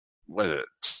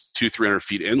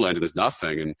 feet inland, and there's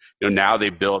nothing. And now they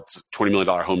built $20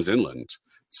 million homes inland.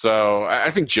 So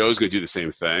I think Joe's going to do the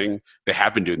same thing. They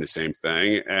have been doing the same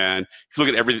thing. And if you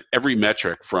look at every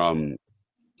metric from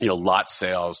lot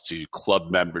sales to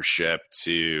club membership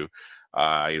to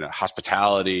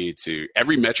hospitality, to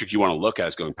every metric you want to look at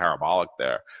is going parabolic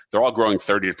there. They're all growing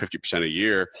 30 to 50% a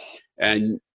year.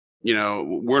 And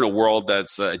we're in a world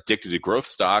that's addicted to growth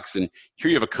stocks, and here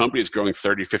you have a company that's growing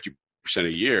 30 to 50%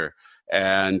 a year.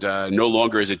 And no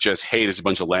longer is it just, hey, there's a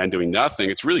bunch of land doing nothing.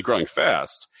 It's really growing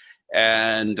fast.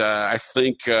 And I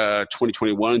think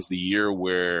 2021 is the year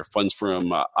where funds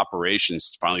from operations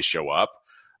finally show up.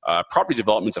 Property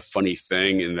development's a funny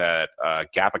thing in that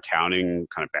GAAP accounting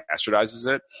kind of bastardizes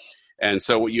it. And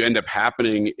so what you end up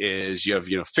happening is you have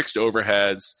fixed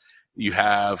overheads, you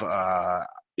have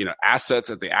assets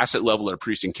at the asset level that are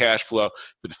producing cash flow,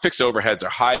 but the fixed overheads are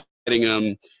hiding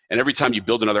them. And every time you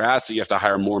build another asset, you have to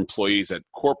hire more employees at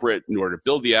corporate in order to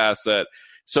build the asset.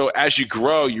 So as you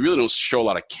grow, you really don't show a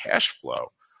lot of cash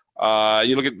flow.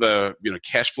 You look at the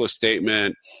cash flow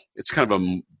statement; it's kind of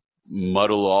a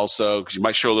muddle also, because you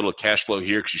might show a little cash flow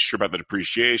here because you're sure about the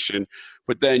depreciation,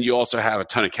 but then you also have a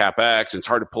ton of capex, and it's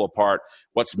hard to pull apart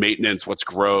what's maintenance, what's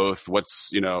growth, and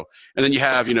then you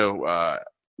have you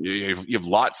have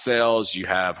lot sales, you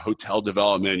have hotel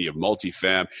development, you have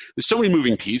multifam. There's so many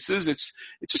moving pieces. It's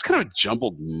just kind of a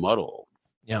jumbled muddle.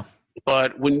 Yeah.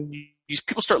 But when these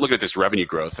people start looking at this revenue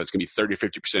growth that's going to be 30 or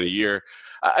 50% a year,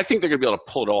 I think they're going to be able to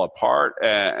pull it all apart.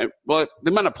 Well,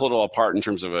 they might not pull it all apart in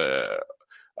terms of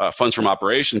funds from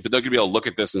operations, but they're going to be able to look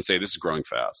at this and say, this is growing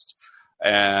fast.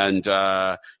 And,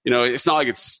 it's not like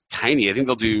it's tiny. I think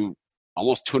they'll do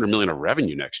almost $200 million of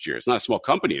revenue next year. It's not a small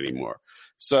company anymore.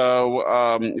 So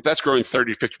if that's growing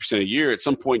 30 to 50% a year, at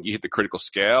some point you hit the critical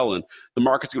scale, and the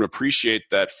market's going to appreciate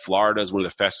that Florida is one of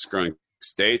the fastest growing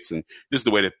states, and this is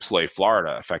the way to play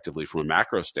Florida effectively from a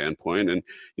macro standpoint. And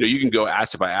you can go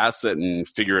asset by asset and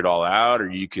figure it all out, or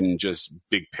you can just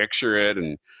big picture it.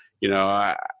 And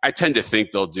I tend to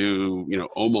think they'll do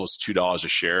almost $2 a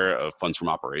share of funds from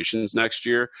operations next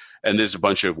year, and there's a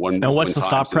bunch of one. And what's the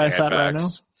stock price at right now?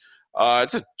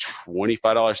 It's a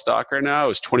 $25 stock right now. It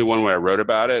was 21 when I wrote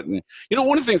about it. And,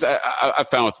 one of the things I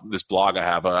found with this blog, I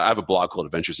have a blog called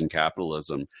Adventures in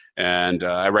Capitalism, and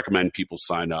I recommend people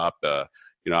sign up. I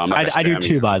do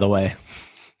too, by the way.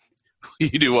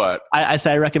 You do what? I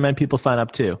say I recommend people sign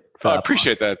up too. I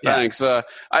appreciate that. Thanks. Yeah.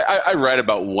 I write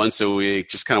about once a week,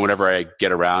 just kind of whenever I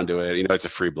get around to it. It's a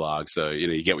free blog, so,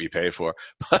 you get what you pay for.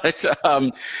 But,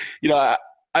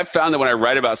 I've found that when I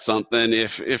write about something,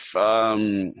 if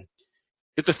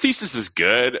the thesis is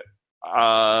good,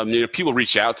 people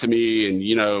reach out to me, and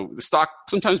the stock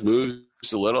sometimes moves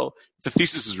a little. If the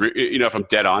thesis is, if I'm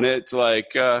dead on it, it's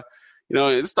like, the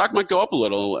stock might go up a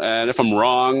little, and if I'm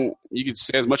wrong, you can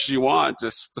say as much as you want.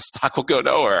 Just the stock will go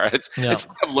nowhere. It's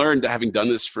I've learned, having done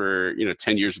this for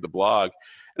 10 years with the blog,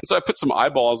 and so I put some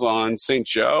eyeballs on St.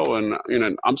 Joe, and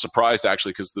I'm surprised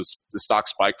actually, because the stock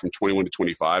spiked from 21 to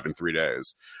 25 in 3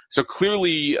 days. So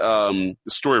clearly, the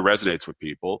story resonates with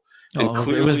people. And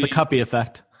clearly, it was the Cuppy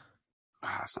effect.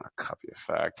 It's not a Cuppy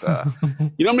effect.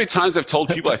 You know how many times I've told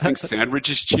people I think sandwich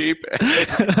is cheap?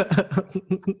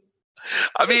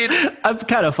 I mean, I'm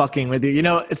kind of fucking with you.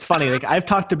 It's funny. Like, I've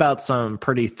talked about some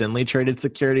pretty thinly traded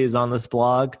securities on this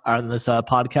blog, on this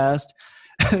podcast.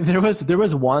 there was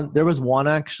one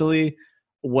actually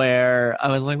where I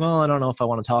was like, well, I don't know if I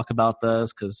want to talk about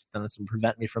this because then it's going to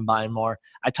prevent me from buying more.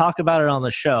 I talk about it on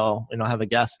the show. I have a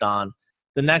guest on.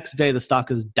 The next day, the stock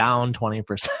is down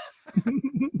 20%.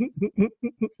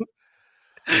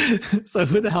 So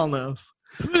who the hell knows?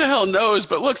 Who the hell knows?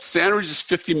 But look, Sandwich is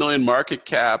 50 million market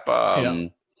cap.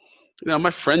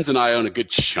 My friends and I own a good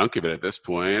chunk of it at this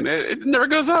point. It never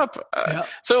goes up.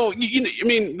 So,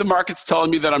 the market's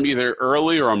telling me that I'm either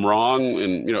early or I'm wrong.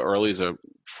 And, early is a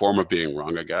form of being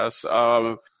wrong, I guess.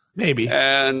 Maybe.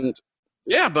 And,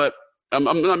 but I'm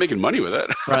not making money with it.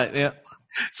 Right, yeah.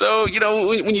 So,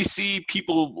 when you see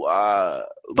people,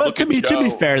 but to be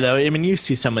fair though, I mean, you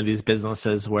see some of these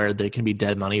businesses where they can be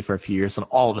dead money for a few years, and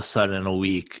all of a sudden in a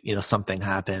week, something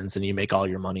happens, and you make all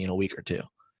your money in a week or two.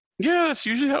 Yeah, that's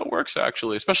usually how it works,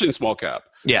 actually, especially in small cap.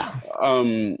 Yeah.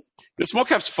 Small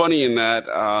cap's funny in that,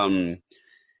 when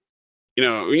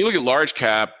you look at large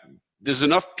cap, there's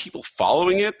enough people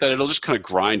following it that it'll just kind of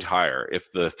grind higher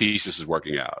if the thesis is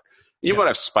working out. You might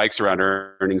have spikes around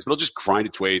earnings, but it'll just grind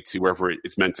its way to wherever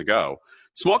it's meant to go.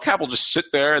 Small cap will just sit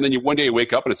there, and then one day you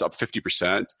wake up and it's up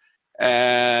 50%.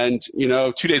 And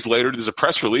 2 days later, there's a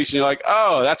press release, and you're like,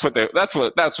 "Oh, that's what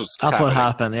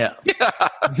happened." Yeah, yeah.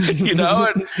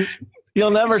 And,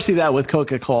 you'll never see that with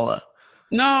Coca-Cola.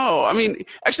 No, I mean,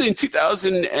 actually, in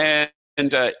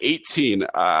 2018,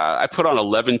 I put on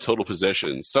 11 total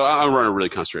positions. So I run a really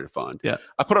concentrated fund. Yeah,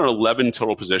 I put on 11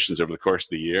 total positions over the course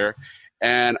of the year,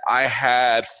 and I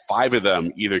had 5 of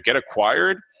them either get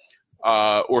acquired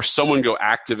or someone go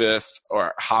activist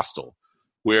or hostile,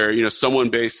 where someone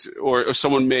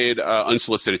made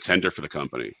unsolicited tender for the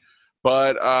company.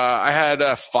 But I had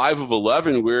 5 of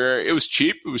 11 where it was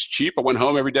cheap. It was cheap. I went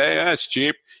home every day. It's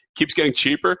cheap. Keeps getting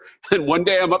cheaper. And one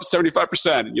day I'm up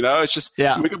 75%. It's just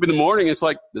you wake up in the morning. It's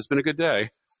like, there's been a good day.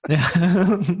 Yeah.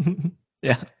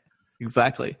 Yeah,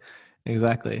 exactly.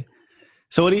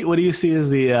 So what do you see as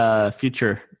the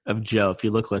future of Joe if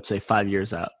you look, let's say, 5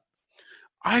 years out?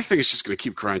 I think it's just going to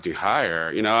keep grinding higher.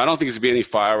 I don't think it's going to be any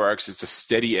fireworks. It's a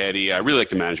steady Eddie. I really like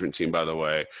the management team, by the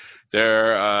way.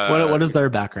 They're what is their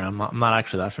background? I'm not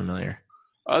actually that familiar.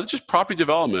 Just property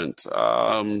development.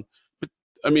 But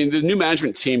I mean, the new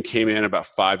management team came in about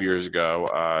 5 years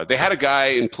ago. They had a guy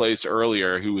in place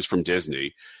earlier who was from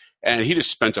Disney, and he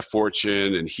just spent a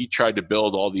fortune, and he tried to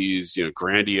build all these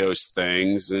grandiose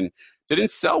things, and they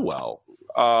didn't sell well.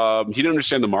 He didn't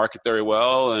understand the market very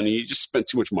well, and he just spent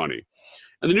too much money.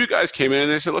 And the new guys came in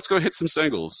and they said, let's go hit some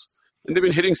singles. And they've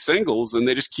been hitting singles, and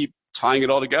they just keep tying it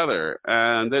all together.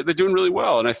 And they're doing really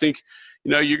well. And I think,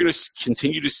 you're going to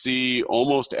continue to see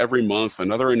almost every month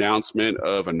another announcement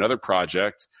of another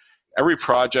project. Every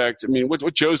project, I mean,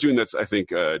 what Joe's doing that's, I think,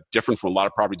 different from a lot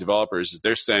of property developers is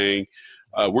they're saying,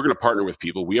 we're going to partner with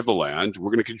people. We have the land. We're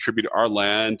going to contribute our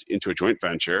land into a joint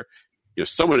venture.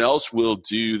 Someone else will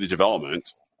do the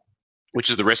development, which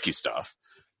is the risky stuff.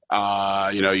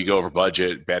 You go over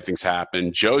budget, bad things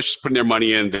happen. Joe's just putting their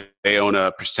money in. They own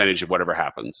a percentage of whatever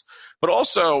happens. But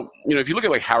also, if you look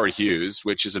at like Howard Hughes,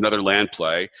 which is another land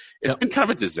play, it's been kind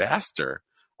of a disaster.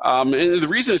 And the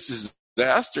reason it's a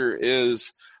disaster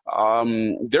is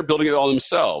they're building it all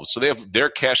themselves. So they have their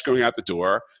cash going out the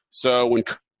door. So when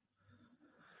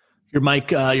your mic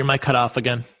cut off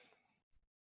again.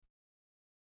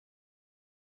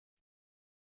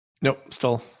 Nope,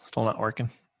 still not working.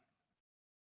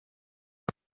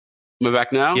 Am I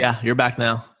back now? Yeah, you're back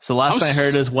now. So last thing I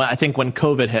heard is when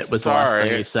COVID hit was the last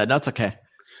thing you said. That's okay.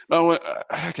 Oh,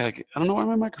 I don't know why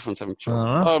my microphone's having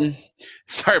trouble.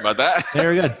 Sorry about that.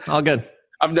 Very good. All good.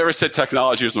 I've never said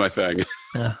technology was my thing.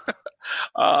 Yeah.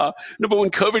 No, but when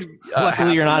COVID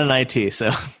luckily you're not in IT, so.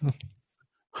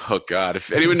 Oh God!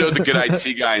 If anyone knows a good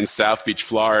IT guy in South Beach,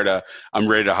 Florida, I'm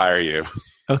ready to hire you.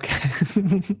 Okay.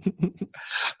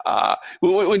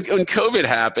 When COVID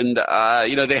happened,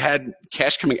 they had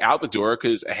cash coming out the door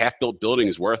because a half-built building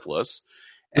is worthless.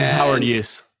 This is Howard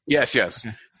Hughes. Yes.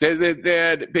 Okay. They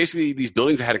had basically these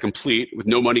buildings they had to complete with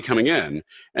no money coming in,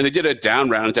 and they did a down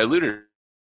round and diluted.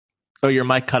 Oh, your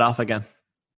mic cut off again.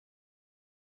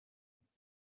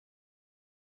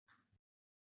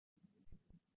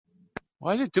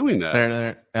 Why is it doing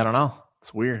that? I don't know.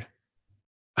 It's weird.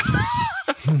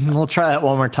 We'll try that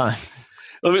one more time.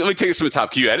 Let me take this from the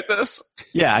top. Can you edit this?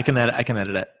 Yeah, I can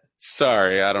edit it.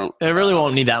 Sorry, I don't. It really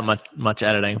won't need that much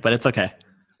editing, but it's okay.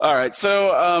 All right.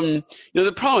 So,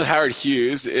 the problem with Howard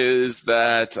Hughes is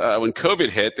that when COVID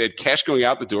hit, they had cash going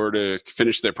out the door to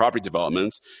finish their property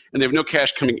developments, and they have no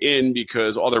cash coming in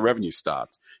because all their revenue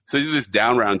stopped. So they did this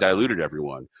down round, diluted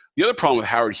everyone. The other problem with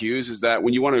Howard Hughes is that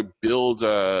when you want to build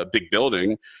a big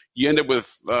building, you end up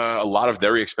with a lot of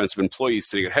very expensive employees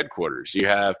sitting at headquarters. You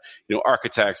have,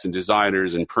 architects and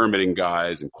designers and permitting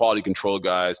guys and quality control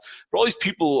guys. But all these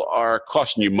people are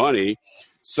costing you money.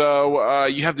 So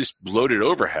you have this bloated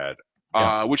overhead,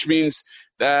 which means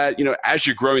that, as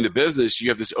you're growing the business, you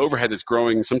have this overhead that's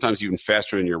growing sometimes even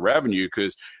faster than your revenue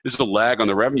because there's a lag on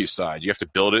the revenue side. You have to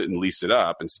build it and lease it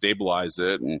up and stabilize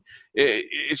it. And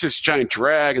it's this giant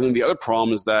drag. And then the other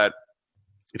problem is that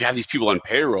if you have these people on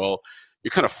payroll, you're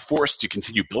kind of forced to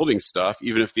continue building stuff,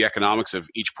 even if the economics of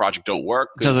each project don't work.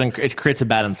 It creates a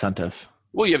bad incentive.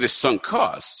 Well, you have this sunk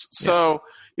cost. So,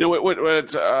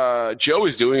 what Joe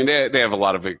is doing, they have a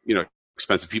lot of,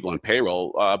 expensive people on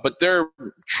payroll. But they're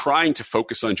trying to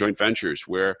focus on joint ventures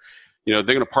where, they're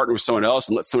going to partner with someone else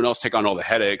and let someone else take on all the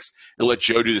headaches and let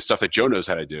Joe do the stuff that Joe knows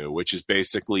how to do, which is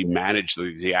basically manage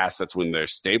the assets when they're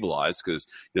stabilized, because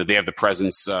they have the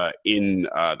presence in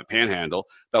the Panhandle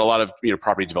that a lot of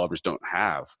property developers don't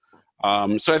have.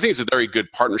 So I think it's a very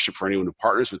good partnership for anyone who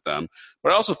partners with them.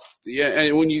 But also,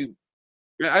 and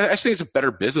I just think it's a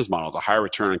better business model. It's a higher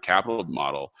return on capital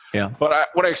model. Yeah. But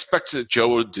what I expect that Joe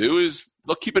will do is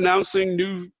they'll keep announcing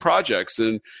new projects.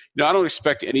 And, I don't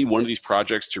expect any one of these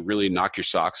projects to really knock your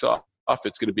socks off.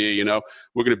 It's going to be,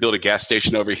 we're going to build a gas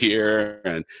station over here,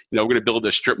 and, we're going to build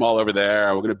a strip mall over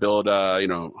there. We're going to build a,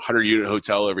 100-unit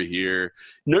hotel over here.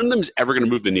 None of them is ever going to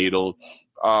move the needle.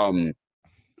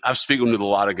 I've spoken with a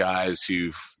lot of guys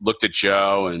who've looked at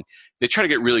Joe and they try to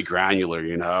get really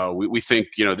granular. We think,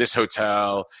 this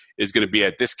hotel is going to be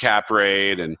at this cap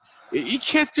rate, and you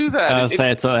can't do that. I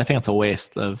think it's a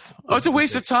waste of. Oh, it's a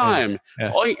waste of time.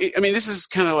 Yeah. This is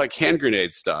kind of like hand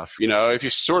grenade stuff. If you're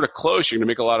sort of close, you're going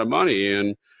to make a lot of money.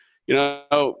 And,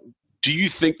 do you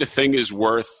think the thing is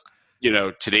worth,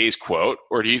 today's quote,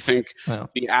 or do you think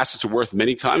the assets are worth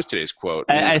many times today's quote?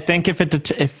 I think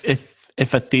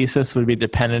if a thesis would be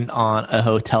dependent on a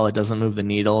hotel that doesn't move the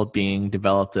needle being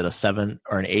developed at a 7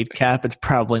 or an 8 cap, it's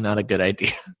probably not a good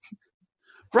idea.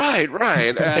 Right.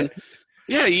 And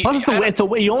yeah, plus it's a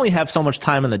way you only have so much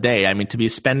time in the day. I mean, to be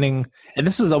spending, and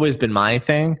this has always been my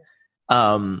thing.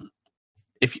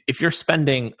 If you're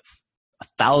spending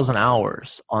 1,000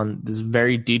 hours on this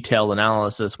very detailed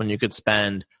analysis when you could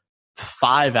spend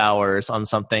 5 hours on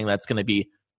something that's going to be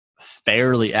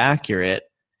fairly accurate,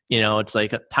 it's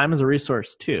like time is a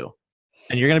resource too,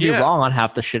 and you're going to be wrong on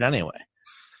half the shit anyway.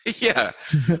 Yeah.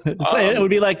 It would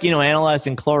be like,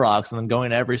 analyzing Clorox and then going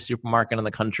to every supermarket in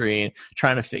the country and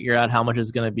trying to figure out how much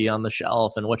is going to be on the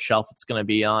shelf and what shelf it's going to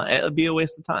be on. It would be a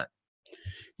waste of time.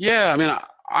 Yeah. I mean,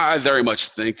 I very much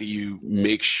think that you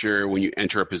make sure when you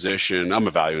enter a position, I'm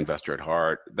a value investor at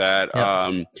heart, that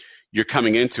you're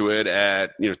coming into it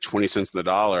at, 20 cents on the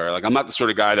dollar. Like, I'm not the sort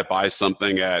of guy that buys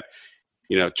something at,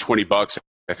 $20.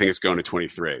 I think it's going to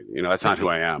 23. That's not who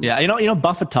I am. Yeah.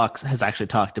 Buffett has actually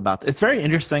talked about, it's very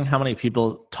interesting how many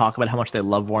people talk about how much they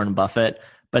love Warren Buffett,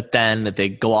 but then they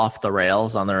go off the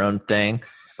rails on their own thing.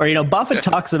 Or, Buffett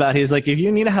talks about, he's like, if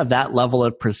you need to have that level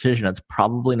of precision, it's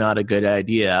probably not a good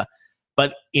idea.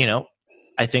 But,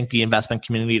 I think the investment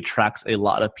community attracts a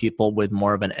lot of people with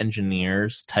more of an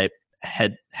engineer's type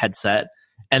headset.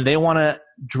 And they want to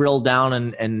drill down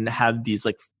and have these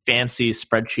like fancy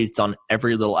spreadsheets on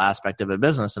every little aspect of a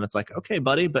business. And it's like, okay,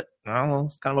 buddy, but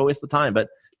it's kind of a waste of time, but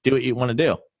do what you want to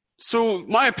do. So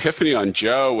my epiphany on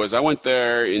Joe was I went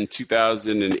there in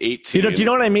 2018. Do you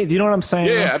know what I mean? Do you know what I'm saying?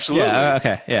 Yeah, absolutely. Yeah,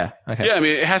 okay. Yeah. Okay. Yeah, I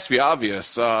mean, it has to be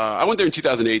obvious. I went there in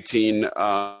 2018.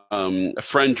 A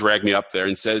friend dragged me up there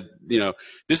and said, this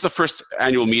is the first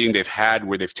annual meeting they've had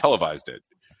where they've televised it,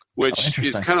 which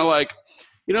is kind of like,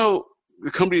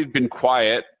 the company had been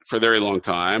quiet for a very long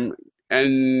time.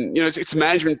 And, it's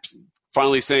management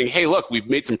finally saying, hey, look, we've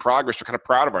made some progress. We're kind of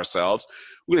proud of ourselves.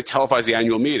 We're going to televise the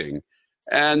annual meeting.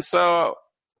 And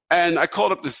I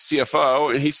called up the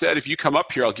CFO, and he said, if you come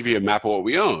up here, I'll give you a map of what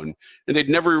we own. And they'd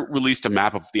never released a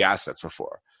map of the assets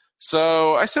before.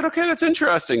 So I said, okay, that's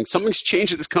interesting. Something's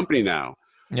changed at this company now.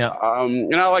 Yeah.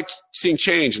 And I like seeing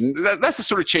change. And that's the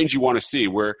sort of change you want to see,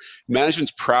 where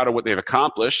management's proud of what they've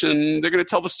accomplished, and they're going to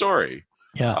tell the story.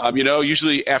 Yeah.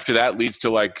 Usually after that leads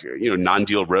to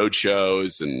non-deal road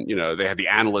shows, and, they had the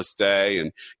analyst day,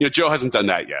 and, Joe hasn't done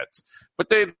that yet, but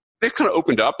they've kind of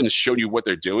opened up and showed you what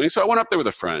they're doing. So I went up there with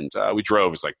a friend. We drove,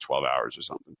 it was like 12 hours or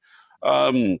something.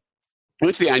 We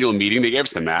went to the annual meeting. They gave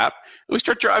us the map, and we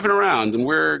start driving around, and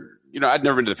we're, I'd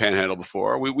never been to the Panhandle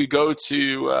before. We go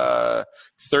to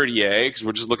 30A because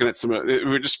we're just looking at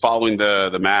we're just following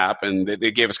the map, and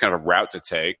they gave us kind of a route to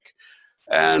take.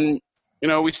 And,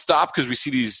 we stop because we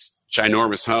see these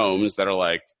ginormous homes that are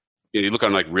like, you look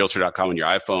on like realtor.com on your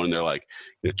iPhone, and they're like,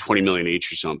 20 million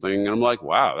each or something. And I'm like,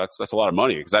 wow, that's a lot of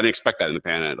money, because I didn't expect that in the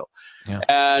Panhandle. Yeah.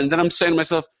 And then I'm saying to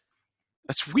myself,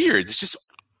 that's weird. It's just,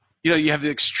 you have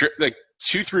like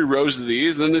 2-3 rows of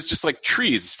these, and then there's just like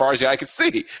trees as far as the eye could see.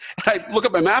 And I look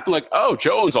at my map and like, oh,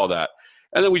 Joe owns all that.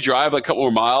 And then we drive like a couple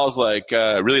more miles, like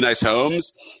really nice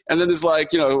homes. And then there's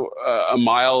like, a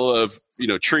mile of,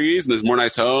 trees, and there's more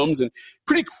nice homes. And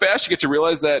pretty fast you get to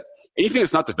realize that anything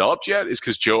that's not developed yet is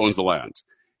because Joe owns the land.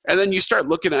 And then you start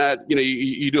looking at,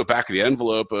 you do a back of the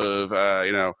envelope of,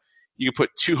 you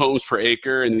put 2 homes per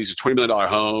acre, and these are $20 million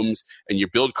homes, and your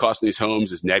build cost in these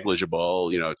homes is negligible.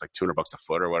 It's like $200 a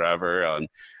foot or whatever. And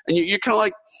you're kind of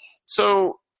like,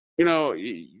 so,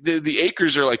 the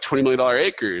acres are like $20 million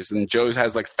acres, and Joe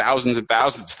has like thousands and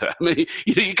thousands of them. I mean,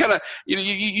 you kind of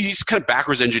you just kind of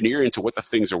backwards engineer into what the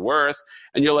things are worth,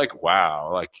 and you're like,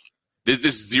 wow, like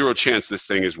there's zero chance this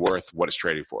thing is worth what it's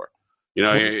trading for.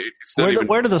 It's not even.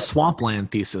 Where did the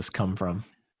swampland thesis come from?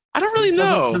 I don't really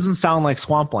know. It doesn't sound like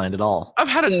swampland at all. I've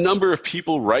had a number of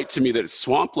people write to me that it's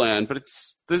swampland, but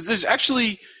there's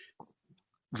actually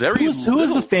very who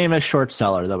was the famous short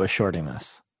seller that was shorting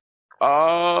this?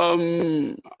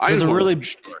 Einhorn.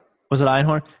 Was it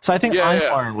Einhorn? So I think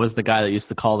Einhorn was the guy that used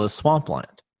to call this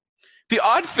swampland. The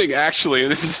odd thing, actually,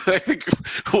 and this is, I think,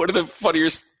 one of the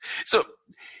funniest. So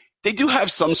they do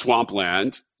have some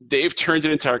swampland. They've turned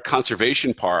it into a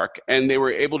conservation park, and they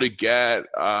were able to get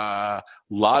a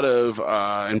lot of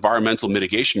environmental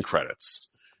mitigation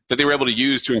credits that they were able to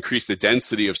use to increase the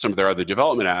density of some of their other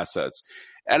development assets.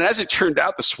 And as it turned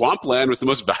out, the swampland was the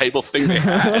most valuable thing they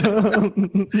had.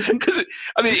 Because,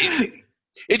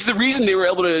 it's the reason they were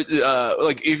able to,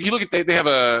 if you look at, they have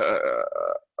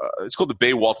it's called the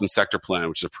Bay Walton Sector Plan,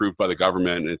 which is approved by the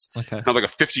government. And it's kind of like a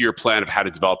 50-year plan of how to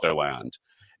develop their land.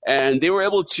 And they were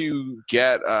able to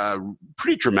get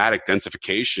pretty dramatic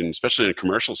densification, especially in a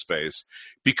commercial space,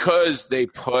 because they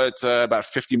put about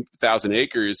 50,000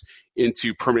 acres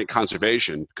into permanent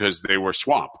conservation because they were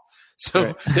swamp. So,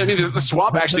 right. The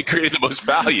swamp actually created the most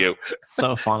value.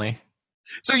 So funny.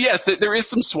 So, yes, there is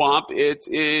some swamp. It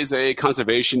is a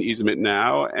conservation easement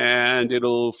now, and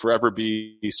it'll forever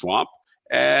be swamp.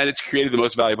 And it's created the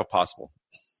most valuable possible.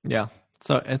 Yeah.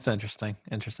 So, it's interesting.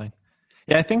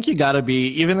 Yeah, I think you got to be,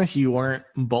 even if you weren't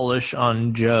bullish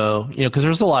on Joe, because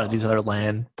there's a lot of these other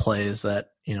land plays that,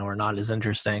 are not as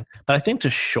interesting. But I think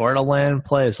to short a land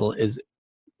play is a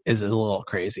little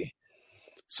crazy.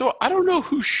 So I don't know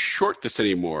who's short this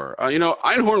anymore.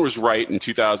 Einhorn was right in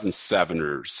 2007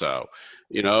 or so.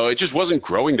 It just wasn't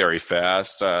growing very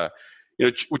fast.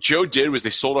 What Joe did was they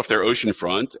sold off their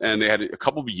oceanfront, and they had a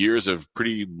couple of years of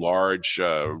pretty large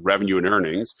revenue and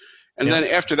earnings. And then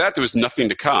after that, there was nothing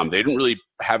to come. They didn't really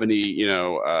have any,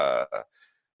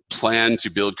 plan to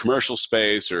build commercial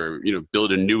space or,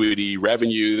 build annuity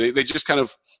revenue. They just kind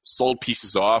of sold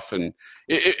pieces off, and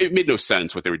it made no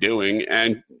sense what they were doing.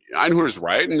 And Einhorn was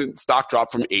right, and the stock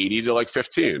dropped from 80 to like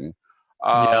 15. But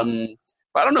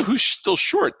I don't know who's still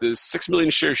short. There's 6 million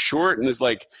shares short, and there's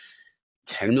like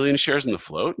 10 million shares in the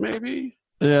float, maybe.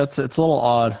 Yeah, it's a little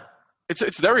odd.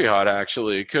 It's very odd,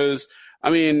 actually, because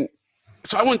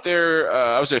so I went there.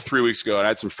 I was there 3 weeks ago, and I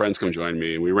had some friends come join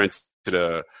me, and we rented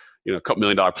a $2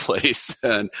 million place,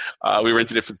 and we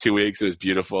rented it for 2 weeks. It was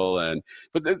beautiful,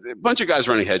 but a bunch of guys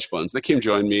running hedge funds, they came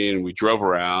join me, and we drove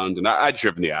around. And I'd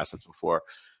driven the assets before,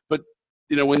 but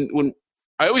when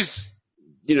I always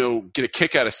get a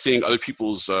kick out of seeing other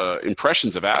people's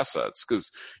impressions of assets,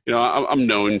 because I'm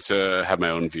known to have my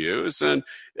own views, and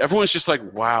everyone's just like,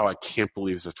 wow, I can't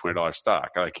believe it's a $20 stock.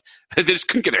 Like, they just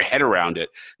couldn't get their head around it,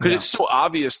 because it's so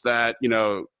obvious that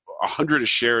 100 a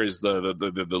share is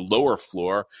the lower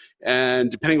floor,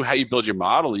 and depending on how you build your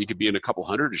model, you could be in a couple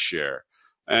hundred a share.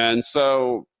 And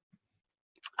so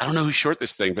I don't know who's short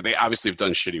this thing, but they obviously have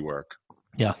done shitty work.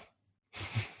 Yeah.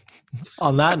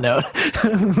 On that note,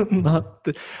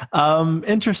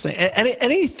 interesting.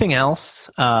 Anything else?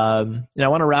 I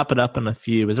want to wrap it up in a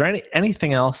few. Is there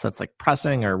anything else that's like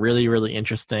pressing or really, really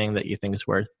interesting that you think is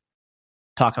worth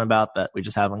talking about that we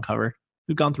just haven't covered?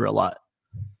 We've gone through a lot.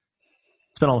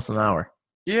 It's been almost an hour.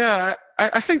 Yeah,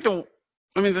 I think the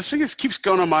thing that keeps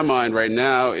going on my mind right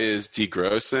now is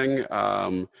degrossing.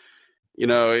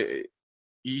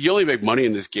 You only make money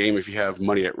in this game if you have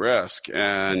money at risk,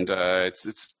 and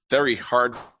it's very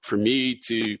hard for me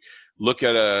to look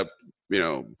at a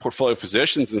portfolio of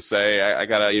positions and say I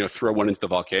gotta throw one into the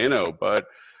volcano. But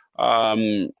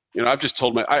I've just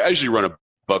told I usually run a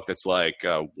book that's like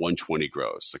 120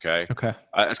 gross. Okay.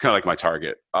 That's kind of like my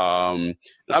target. And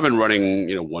I've been running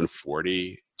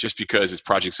 140 just because it's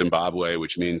Project Zimbabwe,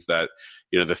 which means that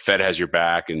the Fed has your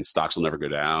back and stocks will never go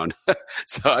down.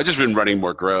 So I've just been running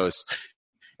more gross.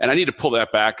 And I need to pull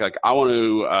that back. Like, I want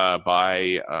to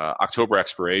by October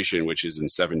expiration, which is in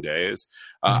 7 days,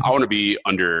 I want to be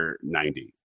under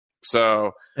 90.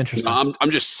 So I'm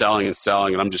just selling,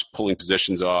 and I'm just pulling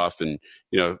positions off, and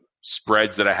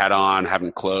spreads that I had on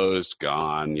haven't closed,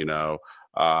 gone.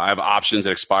 I have options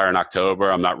that expire in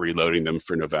October. I'm not reloading them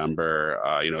for November.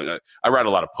 I write a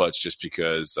lot of puts just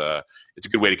because it's a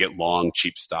good way to get long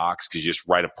cheap stocks, because you just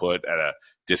write a put at a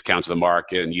discount to the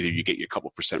market, and either you get your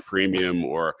couple % premium,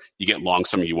 or you get long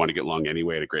something you want to get long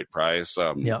anyway at a great price.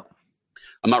 I'm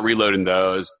not reloading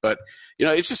those, but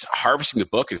it's just harvesting the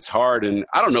book. It's hard, and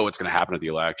I don't know what's going to happen at the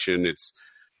election. It's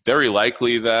very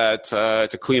likely that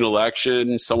it's a clean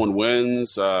election, someone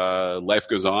wins, life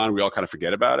goes on, we all kind of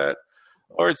forget about it.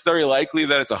 Or it's very likely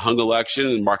that it's a hung election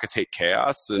and markets hate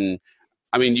chaos. And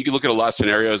I mean, you can look at a lot of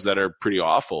scenarios that are pretty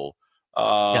awful.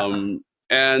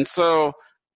 And so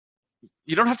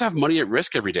you don't have to have money at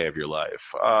risk every day of your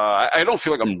life. I don't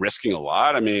feel like I'm risking a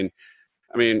lot. I mean,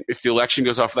 if the election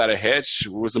goes off without a hitch,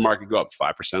 was the market go up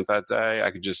 5% that day?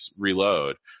 I could just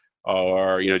reload,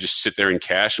 or just sit there in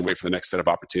cash and wait for the next set of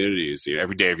opportunities.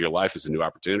 Every day of your life is a new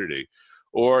opportunity.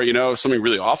 Or something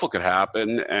really awful could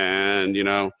happen, and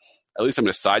at least I'm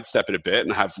going to sidestep it a bit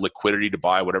and have liquidity to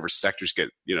buy whatever sectors get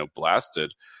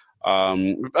blasted. But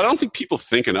I don't think people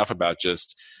think enough about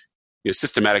just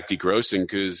systematic degrossing,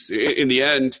 because in the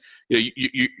end,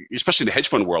 you especially in the hedge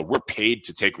fund world, we're paid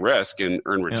to take risk and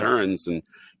earn returns, and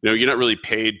you're not really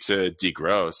paid to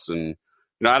degross. And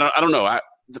I don't know.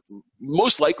 The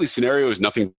most likely scenario is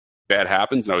nothing bad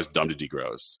happens, and I was dumb to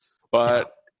degross.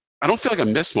 But I don't feel like I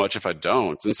miss much if I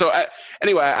don't. And so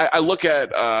I look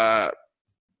at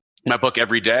my book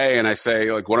every day and I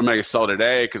say, like, what am I going to sell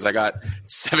today? Because I got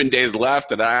 7 days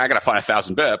left and I got to find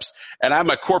 1,000 bips. And I have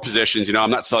my core positions.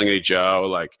 I'm not selling any Joe.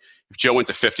 Like, if Joe went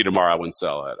to 50 tomorrow, I wouldn't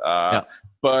sell it.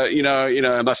 But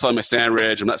I'm not selling my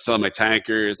Sandridge. I'm not selling my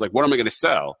tankers. Like, what am I going to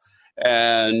sell?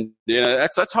 And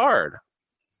that's hard.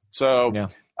 So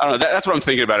I don't know. That's what I'm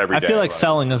thinking about every day. I feel like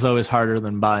selling is always harder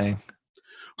than buying.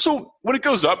 So when it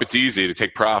goes up, it's easy to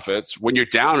take profits. When you're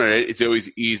down on it, it's always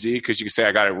easy because you can say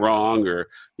I got it wrong, or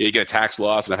you get a tax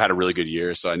loss, and I've had a really good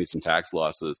year, so I need some tax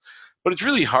losses. But it's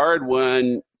really hard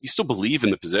when you still believe in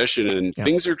the position and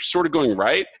things are sort of going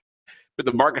right, but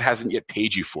the market hasn't yet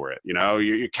paid you for it.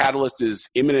 Your catalyst is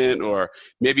imminent, or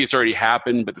maybe it's already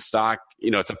happened, but the stock,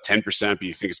 it's up 10%, but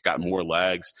you think it's got more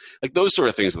legs. Like, those sort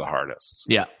of things are the hardest.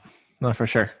 Yeah, no, for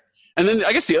sure. And then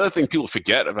I guess the other thing people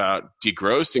forget about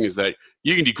degrossing is that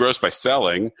you can degross by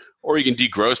selling, or you can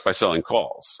degross by selling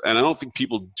calls. And I don't think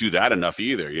people do that enough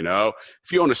either.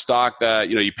 If you own a stock that,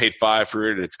 you paid 5 for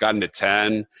it and it's gotten to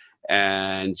 10,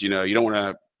 and, you don't want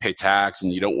to pay tax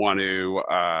and you don't want to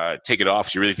take it off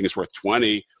because you really think it's worth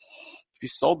 20. If you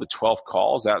sold the 12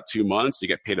 calls out 2 months, you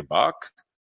get paid $1.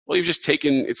 Well, you've just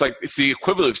taken, it's the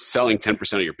equivalent of selling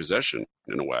 10% of your position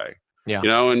in a way. Yeah.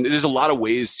 And there's a lot of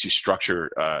ways to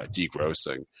structure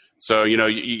degrossing. So,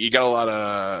 you got a lot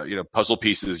of, puzzle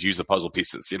pieces, use the puzzle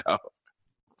pieces,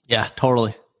 Yeah,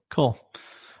 totally. Cool.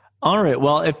 All right.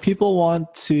 Well, if people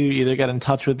want to either get in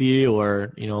touch with you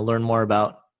or, learn more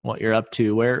about what you're up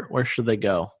to, where should they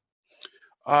go?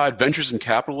 Adventures in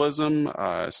Capitalism,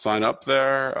 sign up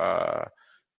there.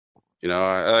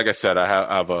 Like I said, I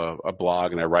have a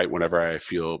blog and I write whenever I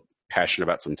feel passionate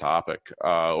about some topic,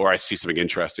 or I see something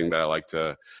interesting that I like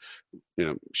to,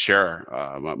 share.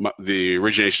 The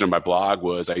origination of my blog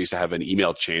was I used to have an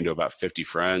email chain to about 50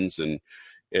 friends, and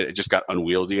it just got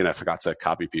unwieldy and I forgot to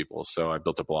copy people. So I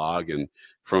built a blog, and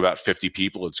from about 50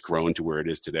 people, it's grown to where it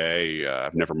is today.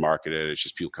 I've never marketed it. It's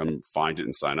just people come find it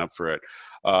and sign up for it.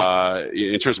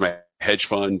 In terms of my hedge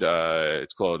fund,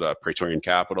 it's called Praetorian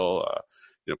Capital,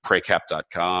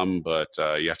 pracap.com, but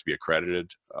you have to be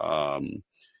accredited.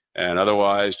 And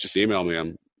otherwise, just email me.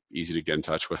 I'm easy to get in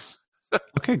touch with.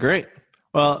 Okay, great.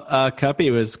 Well, Cuppy,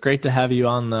 it was great to have you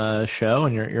on the show,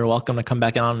 and you're welcome to come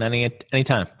back on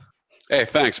anytime. Hey,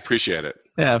 thanks. Appreciate it.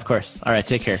 Yeah, of course. All right,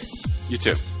 take care. You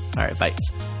too. All right, bye.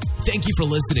 Thank you for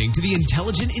listening to the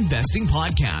Intelligent Investing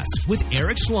Podcast with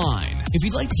Eric Schlein. If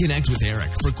you'd like to connect with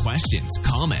Eric for questions,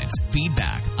 comments,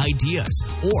 feedback, ideas,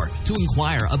 or to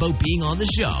inquire about being on the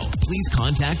show, please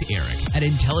contact Eric at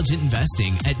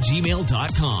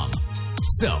intelligentinvesting@gmail.com.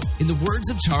 So, in the words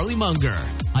of Charlie Munger,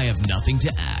 I have nothing to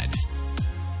add.